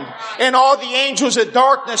ground, and all the angels of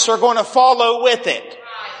darkness are going to follow with it.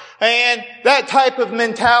 And that type of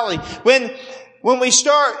mentality. When we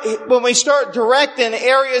start directing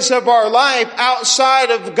areas of our life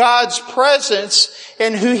outside of God's presence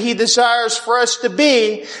and who He desires for us to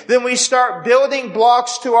be, then we start building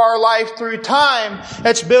blocks to our life through time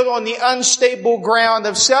that's built on the unstable ground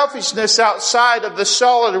of selfishness outside of the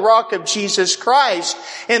solid rock of Jesus Christ.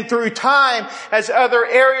 And through time, as other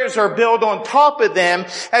areas are built on top of them,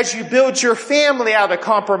 as you build your family out of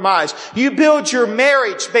compromise, you build your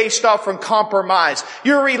marriage based off on compromise,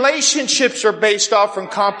 your relationships are based based off from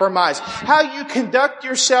compromise. How you conduct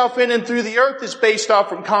yourself in and through the earth is based off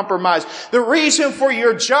from compromise. The reason for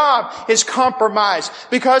your job is compromise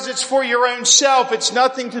because it's for your own self. It's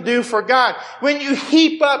nothing to do for God. When you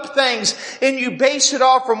heap up things and you base it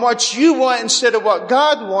off from what you want instead of what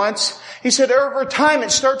God wants, he said over time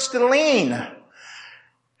it starts to lean.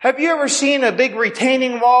 Have you ever seen a big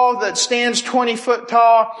retaining wall that stands 20 foot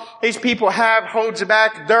tall? These people holds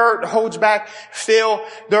back dirt, holds back fill,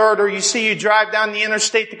 dirt, or you drive down the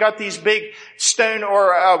interstate, they got these big stone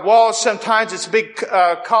or walls. Sometimes it's big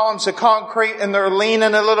columns of concrete and they're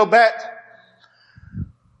leaning a little bit.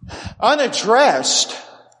 Unaddressed,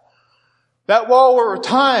 that wall over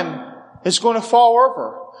time is going to fall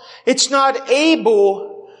over. It's not able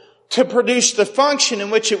to produce the function in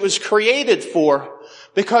which it was created for,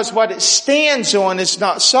 because what it stands on is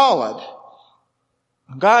not solid.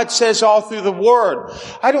 God says all through the Word,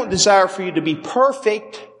 I don't desire for you to be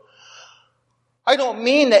perfect. I don't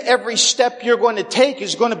mean that every step you're going to take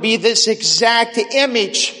is going to be this exact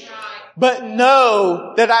image. But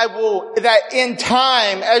know that that in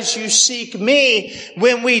time, as you seek me,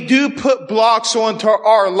 when we do put blocks onto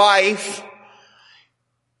our life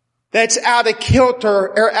that's out of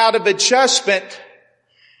kilter or out of adjustment,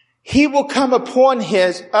 He will come upon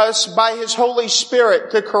us by His Holy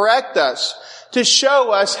Spirit to correct us, to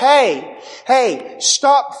show us, hey,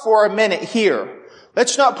 stop for a minute here.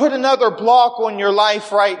 Let's not put another block on your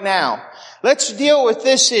life right now. Let's deal with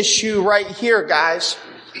this issue right here, guys.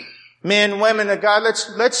 Men, women of God,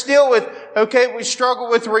 let's deal with, we struggle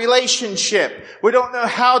with relationship. We don't know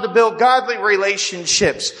how to build godly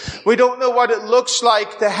relationships. We don't know what it looks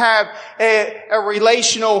like to have a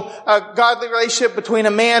godly relationship between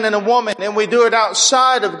a man and a woman, and we do it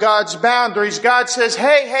outside of God's boundaries. God says,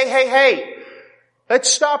 hey, let's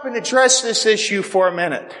stop and address this issue for a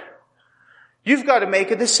minute. You've got to make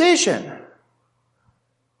a decision.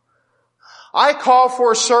 I call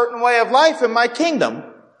for a certain way of life in my kingdom.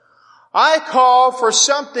 I call for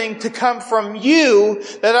something to come from you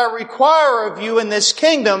that I require of you in this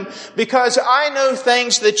kingdom because I know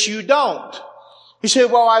things that you don't. You say,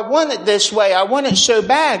 well, I want it this way. I want it so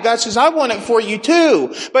bad. God says, I want it for you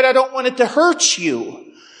too, but I don't want it to hurt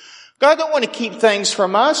you. God don't want to keep things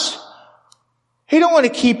from us. He don't want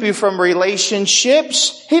to keep you from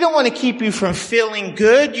relationships. He don't want to keep you from feeling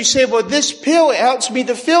good. You say, well, this pill, it helps me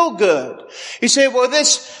to feel good. You say, well,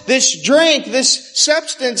 this drink, this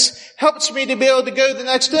substance helps me to be able to go the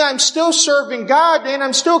next day. I'm still serving God, man.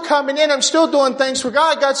 I'm still coming in. I'm still doing things for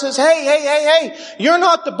God. God says, hey, you're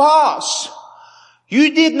not the boss.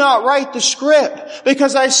 You did not write the script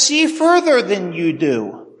because I see further than you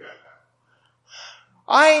do.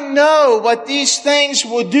 I know what these things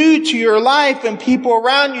will do to your life and people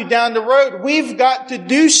around you down the road. We've got to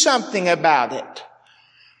do something about it.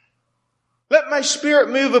 Let my Spirit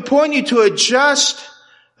move upon you to adjust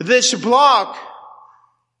this block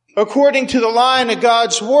according to the line of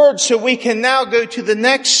God's Word so we can now go to the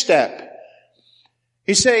next step.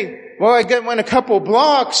 You say, well, I went a couple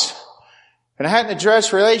blocks and I hadn't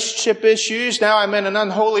addressed relationship issues. Now I'm in an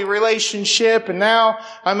unholy relationship and now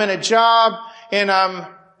I'm in a job and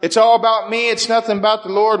it's all about me. It's nothing about the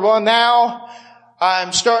Lord. Well, now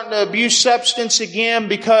I'm starting to abuse substance again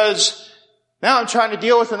because now I'm trying to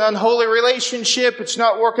deal with an unholy relationship. It's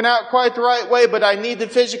not working out quite the right way, but I need the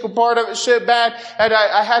physical part of it so bad and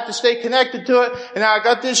I have to stay connected to it. And now I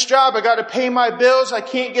got this job. I got to pay my bills. I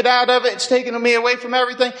can't get out of it. It's taking me away from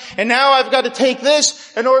everything. And now I've got to take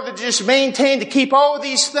this in order to just maintain, to keep all of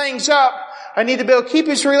these things up. I need to be able to keep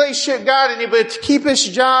this relationship, God. I need to be able to keep this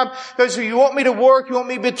job because you want me to work. You want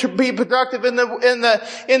me to be productive in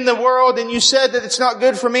the world. And you said that it's not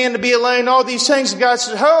good for man to be alone. All these things. And God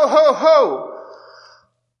says, ho.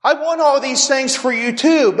 I want all these things for you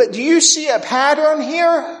too. But do you see a pattern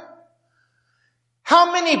here?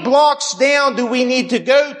 How many blocks down do we need to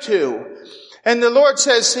go to? And the Lord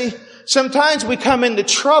says, see, sometimes we come into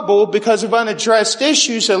trouble because of unaddressed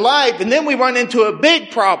issues in life, and then we run into a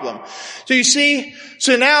big problem. So you see,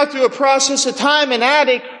 so now through a process of time, an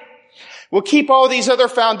addict will keep all these other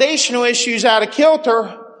foundational issues out of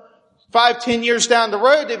kilter. 5-10 years down the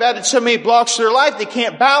road, they've added so many blocks to their life, they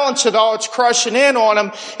can't balance it all. It's crushing in on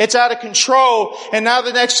them. It's out of control. And now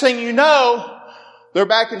the next thing you know, they're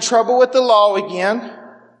back in trouble with the law again.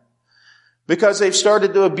 because they've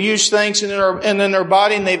started to abuse things in their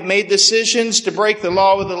body, and they've made decisions to break the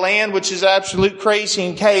law of the land, which is absolute crazy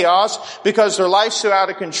and chaos, because their life's so out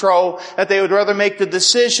of control that they would rather make the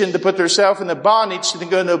decision to put themselves in the bondage than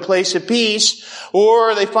go into a place of peace.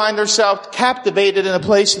 Or they find themselves captivated in a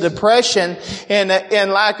place of depression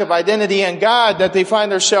and lack of identity in God, that they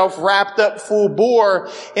find themselves wrapped up full bore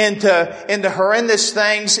into horrendous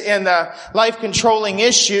things and life controlling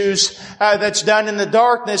issues that's done in the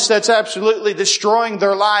darkness, that's absolutely destroying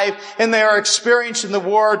their life, and they are experiencing the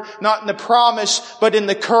word not in the promise but in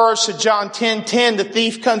the curse of John 10:10. The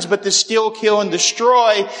thief comes but to steal, kill, and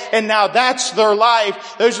destroy, and now that's their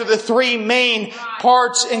life. Those are the three main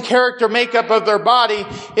parts and character makeup of their body,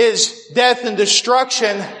 is death and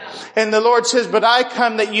destruction. And the Lord says, but I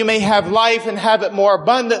come that you may have life and have it more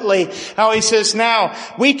abundantly. How He says, now,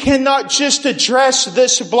 we cannot just address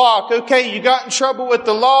this block. Okay, you got in trouble with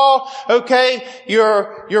the law. Okay,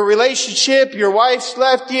 your relationship, your wife's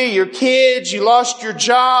left you, your kids, you lost your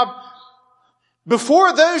job.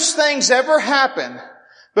 Before those things ever happen,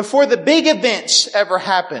 before the big events ever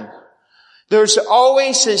happen, there's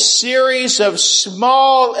always a series of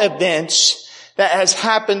small events that has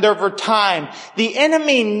happened over time. The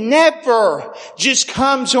enemy never just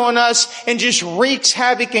comes on us and just wreaks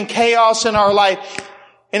havoc and chaos in our life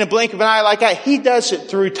in a blink of an eye like that. He does it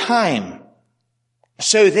through time.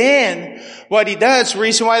 So then, what he does, the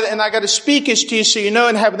reason why, and I got to speak this to you so you know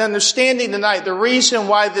and have an understanding tonight, the reason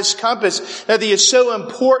why this compass that is so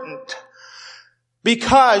important,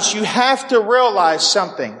 because you have to realize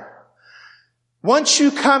something. Once you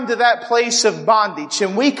come to that place of bondage,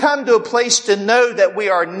 and we come to a place to know that we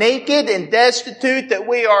are naked and destitute, that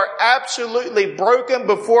we are absolutely broken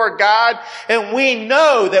before God, and we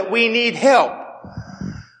know that we need help,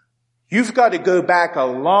 you've got to go back a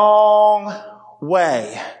long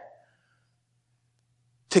way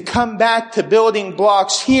to come back to building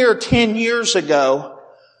blocks here 10 years ago,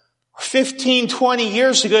 15, 20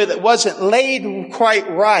 years ago that wasn't laid quite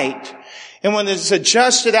right. And when it's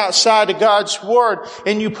adjusted outside of God's Word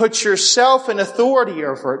and you put yourself in authority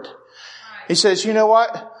over it, He says, you know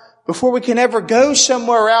what? Before we can ever go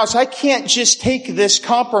somewhere else, I can't just take this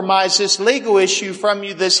compromise, this legal issue from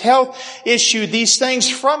you, this health issue, these things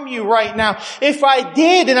from you right now. If I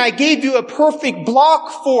did and I gave you a perfect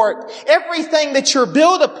block for it, everything that you're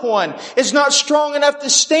built upon is not strong enough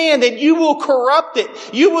to stand, and you will corrupt it.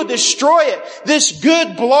 You will destroy it. This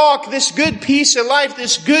good block, this good piece of life,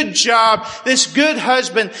 this good job, this good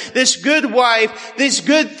husband, this good wife, these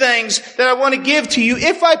good things that I want to give to you,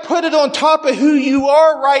 if I put it on top of who you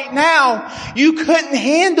are right now, you couldn't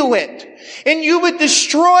handle it. And you would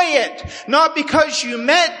destroy it. Not because you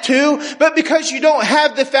meant to, but because you don't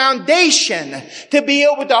have the foundation to be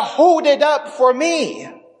able to hold it up for me.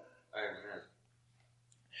 Amen.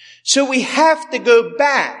 So we have to go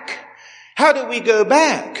back. How do we go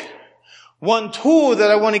back? One tool that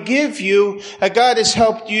I want to give you, God has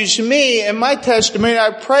helped use me, and my testimony, I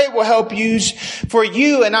pray will help use for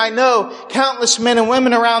you. And I know countless men and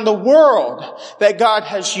women around the world that God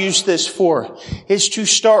has used this for, is to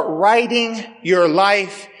start writing your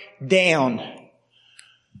life down.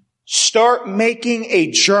 Start making a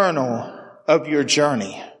journal of your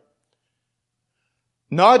journey.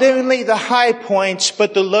 Not only the high points,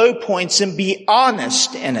 but the low points, and be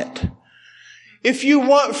honest in it. If you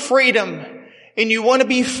want freedom and you want to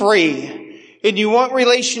be free and you want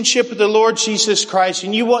relationship with the Lord Jesus Christ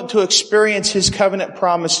and you want to experience His covenant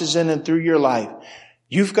promises in and through your life,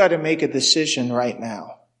 you've got to make a decision right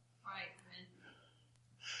now.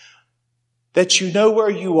 That you know where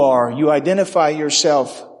you are. You identify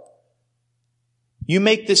yourself. You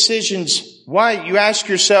make decisions. Why? You ask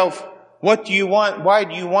yourself, what do you want? Why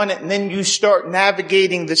do you want it? And then you start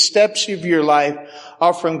navigating the steps of your life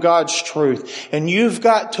off from God's truth. And you've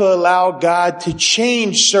got to allow God to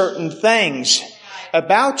change certain things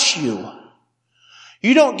about you.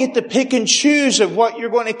 You don't get to pick and choose of what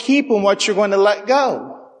you're going to keep and what you're going to let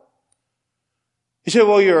go. You say,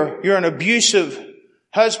 well, you're an abusive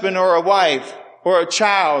husband or a wife or a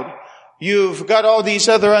child. You've got all these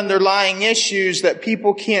other underlying issues that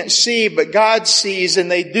people can't see, but God sees,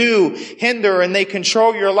 and they do hinder and they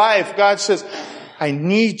control your life. God says, I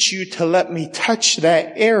need you to let me touch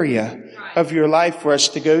that area of your life for us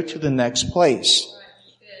to go to the next place.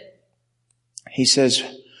 He says,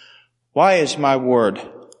 why is my word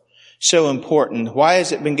so important? Why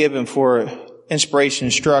has it been given for inspiration,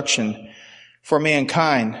 instruction for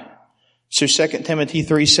mankind? So 2 Timothy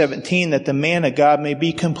 3:17, that the man of God may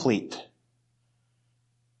be complete,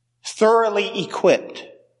 thoroughly equipped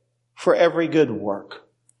for every good work.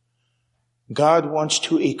 God wants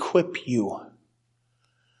to equip you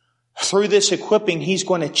through this equipping, He's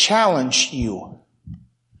going to challenge you.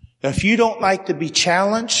 If you don't like to be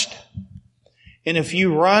challenged, and if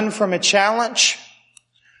you run from a challenge,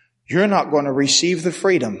 you're not going to receive the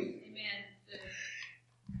freedom.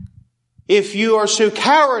 If you are so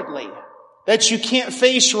cowardly that you can't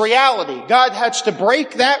face reality, God has to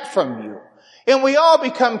break that from you. And we all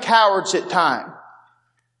become cowards at times.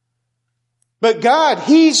 But God,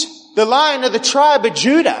 He's the Lion of the tribe of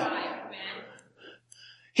Judah.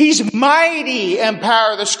 He's mighty in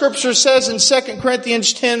power. The scripture says in 2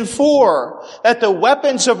 Corinthians 10:4 that the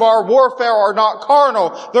weapons of our warfare are not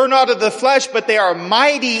carnal. They're not of the flesh, but they are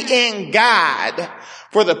mighty in God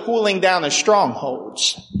for the pulling down of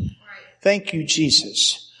strongholds. Thank you,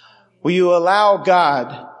 Jesus. Will you allow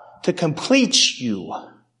God to complete you?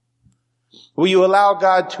 Will you allow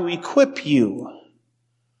God to equip you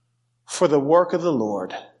for the work of the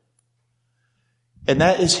Lord? And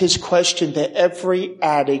that is His question to every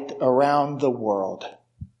addict around the world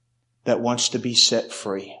that wants to be set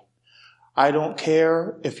free. I don't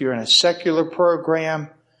care if you're in a secular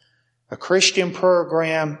program, a Christian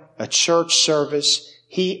program, a church service.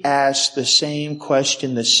 He asks the same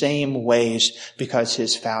question the same ways because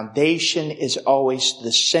His foundation is always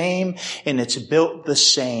the same and it's built the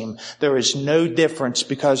same. There is no difference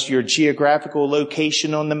because your geographical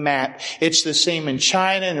location on the map. It's the same in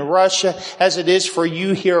China and Russia as it is for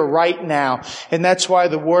you here right now. And that's why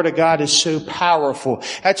the Word of God is so powerful.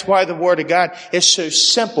 That's why the Word of God is so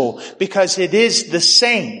simple, because it is the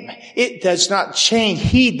same. It does not change.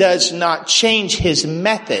 He does not change His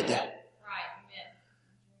method.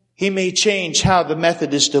 He may change how the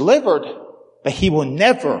method is delivered, but He will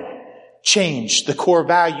never change the core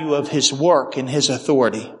value of His work and His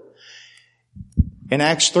authority. In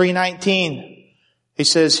Acts 3:19, He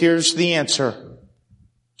says, here's the answer.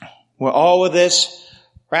 Well, all of this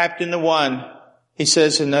wrapped into one, He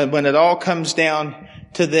says, and when it all comes down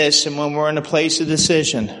to this, and when we're in a place of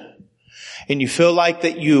decision, and you feel like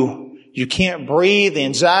that you can't breathe,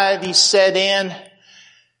 anxiety set in,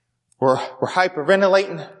 we're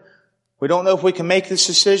hyperventilating, we don't know if we can make this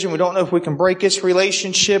decision. We don't know if we can break this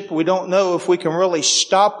relationship. We don't know if we can really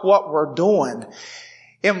stop what we're doing.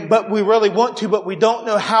 But we really want to, but we don't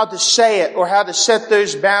know how to say it or how to set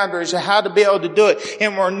those boundaries or how to be able to do it.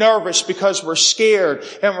 And we're nervous because we're scared.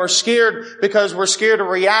 And we're scared because we're scared of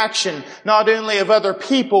reaction, not only of other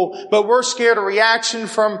people, but we're scared of reaction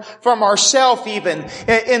from ourselves even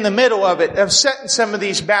in the middle of it, of setting some of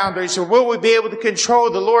these boundaries. Or will we be able to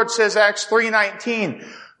control? The Lord says, Acts 3:19,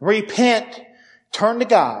 repent, turn to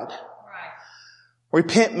God. Right.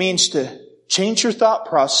 Repent means to change your thought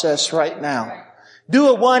process right now. Right. Do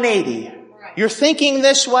a 180. Right. You're thinking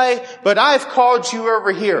this way, but I've called you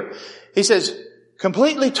over here. He says,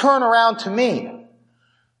 completely turn around to me.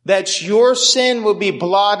 That your sin will be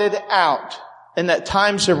blotted out. And that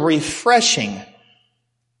times of refreshing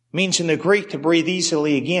means in the Greek to breathe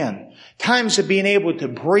easily again. Times of being able to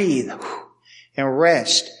breathe and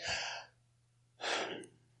rest.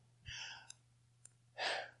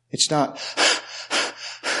 It's not,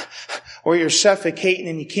 or you're suffocating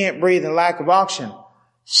and you can't breathe and lack of oxygen.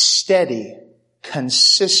 Steady,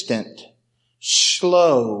 consistent,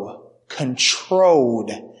 slow,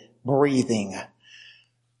 controlled breathing.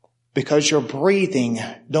 Because you're breathing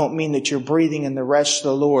don't mean that you're breathing in the rest of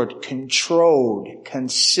the Lord. Controlled,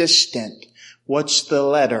 consistent. What's the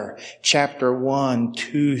letter? Chapter 1,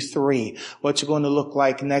 2, 3. What's it going to look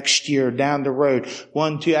like next year down the road?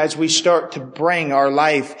 1, 2. As we start to bring our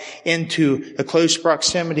life into the close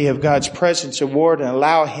proximity of God's presence and word and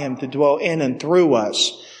allow Him to dwell in and through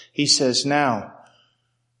us, He says now,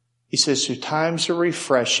 He says, through times of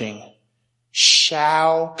refreshing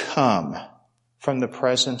shall come from the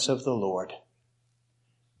presence of the Lord.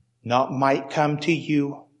 Not might come to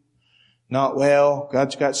you. Not, well,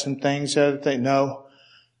 God's got some things, other things. No.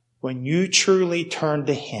 When you truly turn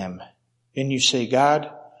to Him and you say, God,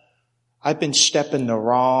 I've been stepping the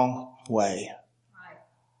wrong way.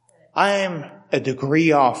 I am a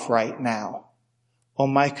degree off right now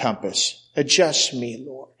on my compass. Adjust me,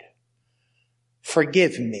 Lord.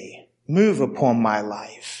 Forgive me. Move upon my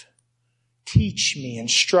life. Teach me,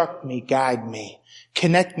 instruct me, guide me.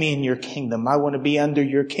 Connect me in your kingdom. I want to be under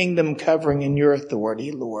your kingdom covering and your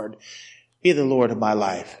authority, Lord. Be the Lord of my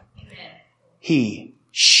life. Amen. He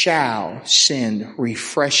shall send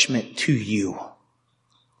refreshment to you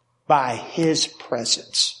by His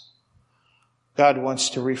presence. God wants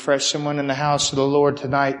to refresh someone in the house of the Lord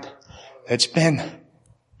tonight that's been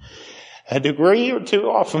a degree or two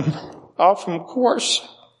off from course.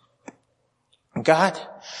 God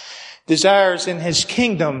desires in His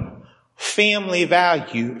kingdom family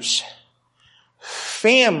values.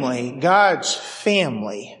 family, God's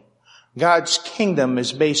kingdom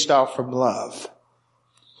is based off of love.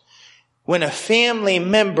 When a family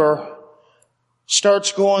member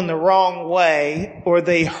starts going the wrong way, or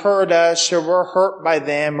they hurt us, or we're hurt by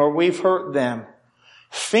them, or we've hurt them,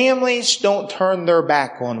 families don't turn their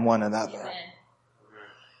back on one another.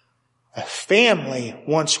 A family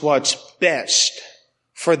wants what's best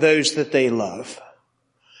for those that they love.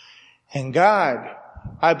 And God,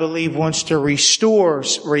 I believe, wants to restore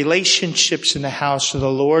relationships in the house of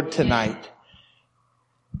the Lord tonight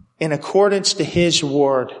in accordance to His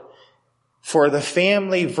word, for the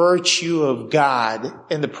family virtue of God,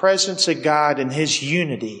 in the presence of God and His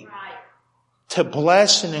unity, to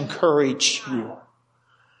bless and encourage you,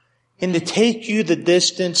 and to take you the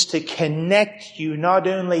distance to connect you not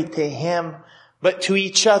only to Him, but to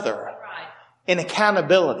each other in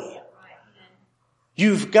accountability.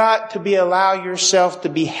 You've got to allow yourself to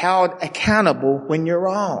be held accountable when you're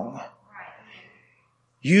wrong.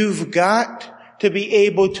 You've got to be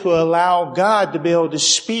able to allow God to be able to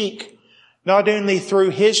speak not only through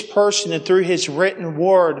His person and through His written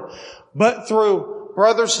word, but through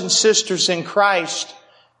brothers and sisters in Christ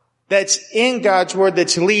that's in God's word,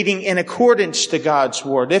 that's leading in accordance to God's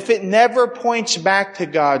word. If it never points back to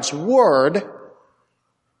God's word,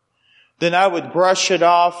 then I would brush it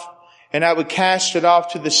off and I would cast it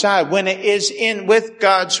off to the side. When it is in with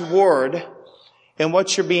God's word, and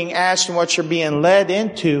what you're being asked and what you're being led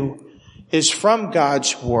into is from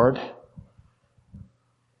God's word,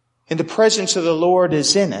 and the presence of the Lord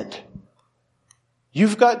is in it,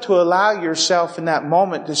 you've got to allow yourself in that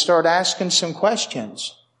moment to start asking some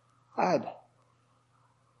questions. God,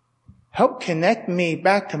 help connect me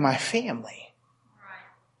back to my family.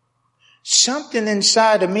 Something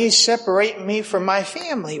inside of me is separating me from my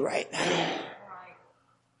family right now.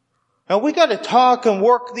 Now we got to talk and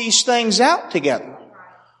work these things out together.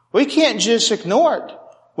 We can't just ignore it.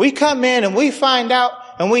 We come in and we find out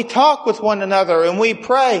and we talk with one another and we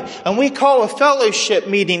pray and we call a fellowship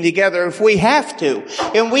meeting together if we have to,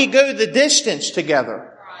 and we go the distance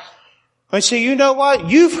together. I say, you know what?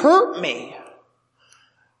 You've hurt me.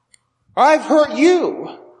 I've hurt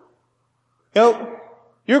you.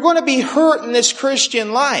 You're going to be hurt in this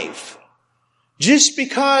Christian life. Just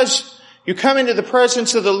because you come into the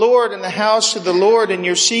presence of the Lord in the house of the Lord and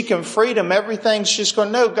you're seeking freedom, everything's just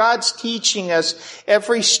going, no, God's teaching us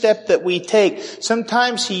every step that we take.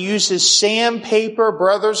 Sometimes He uses sandpaper,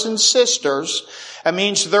 brothers and sisters. That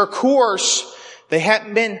means their course, they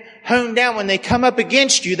haven't been honed down. When they come up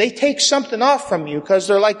against you, they take something off from you because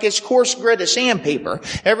they're like this coarse grit of sandpaper.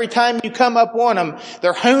 Every time you come up on them,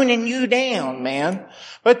 they're honing you down, man.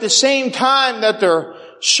 But at the same time that they're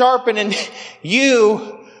sharpening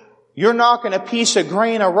you, you're knocking a piece of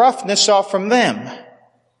grain of roughness off from them.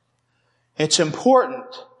 It's important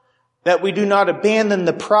that we do not abandon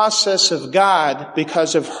the process of God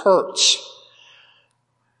because of hurts.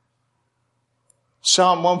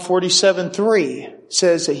 Psalm 147:3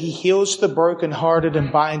 says that He heals the brokenhearted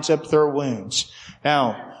and binds up their wounds.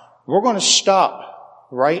 Now, we're going to stop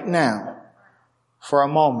right now for a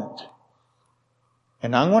moment.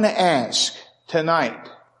 And I'm going to ask tonight,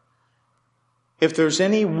 if there's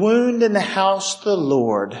any wound in the house of the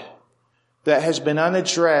Lord that has been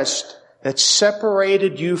unaddressed, that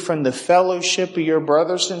separated you from the fellowship of your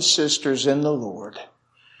brothers and sisters in the Lord,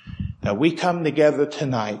 that we come together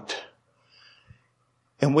tonight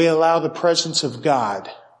and we allow the presence of God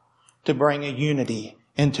to bring a unity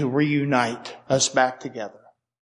and to reunite us back together.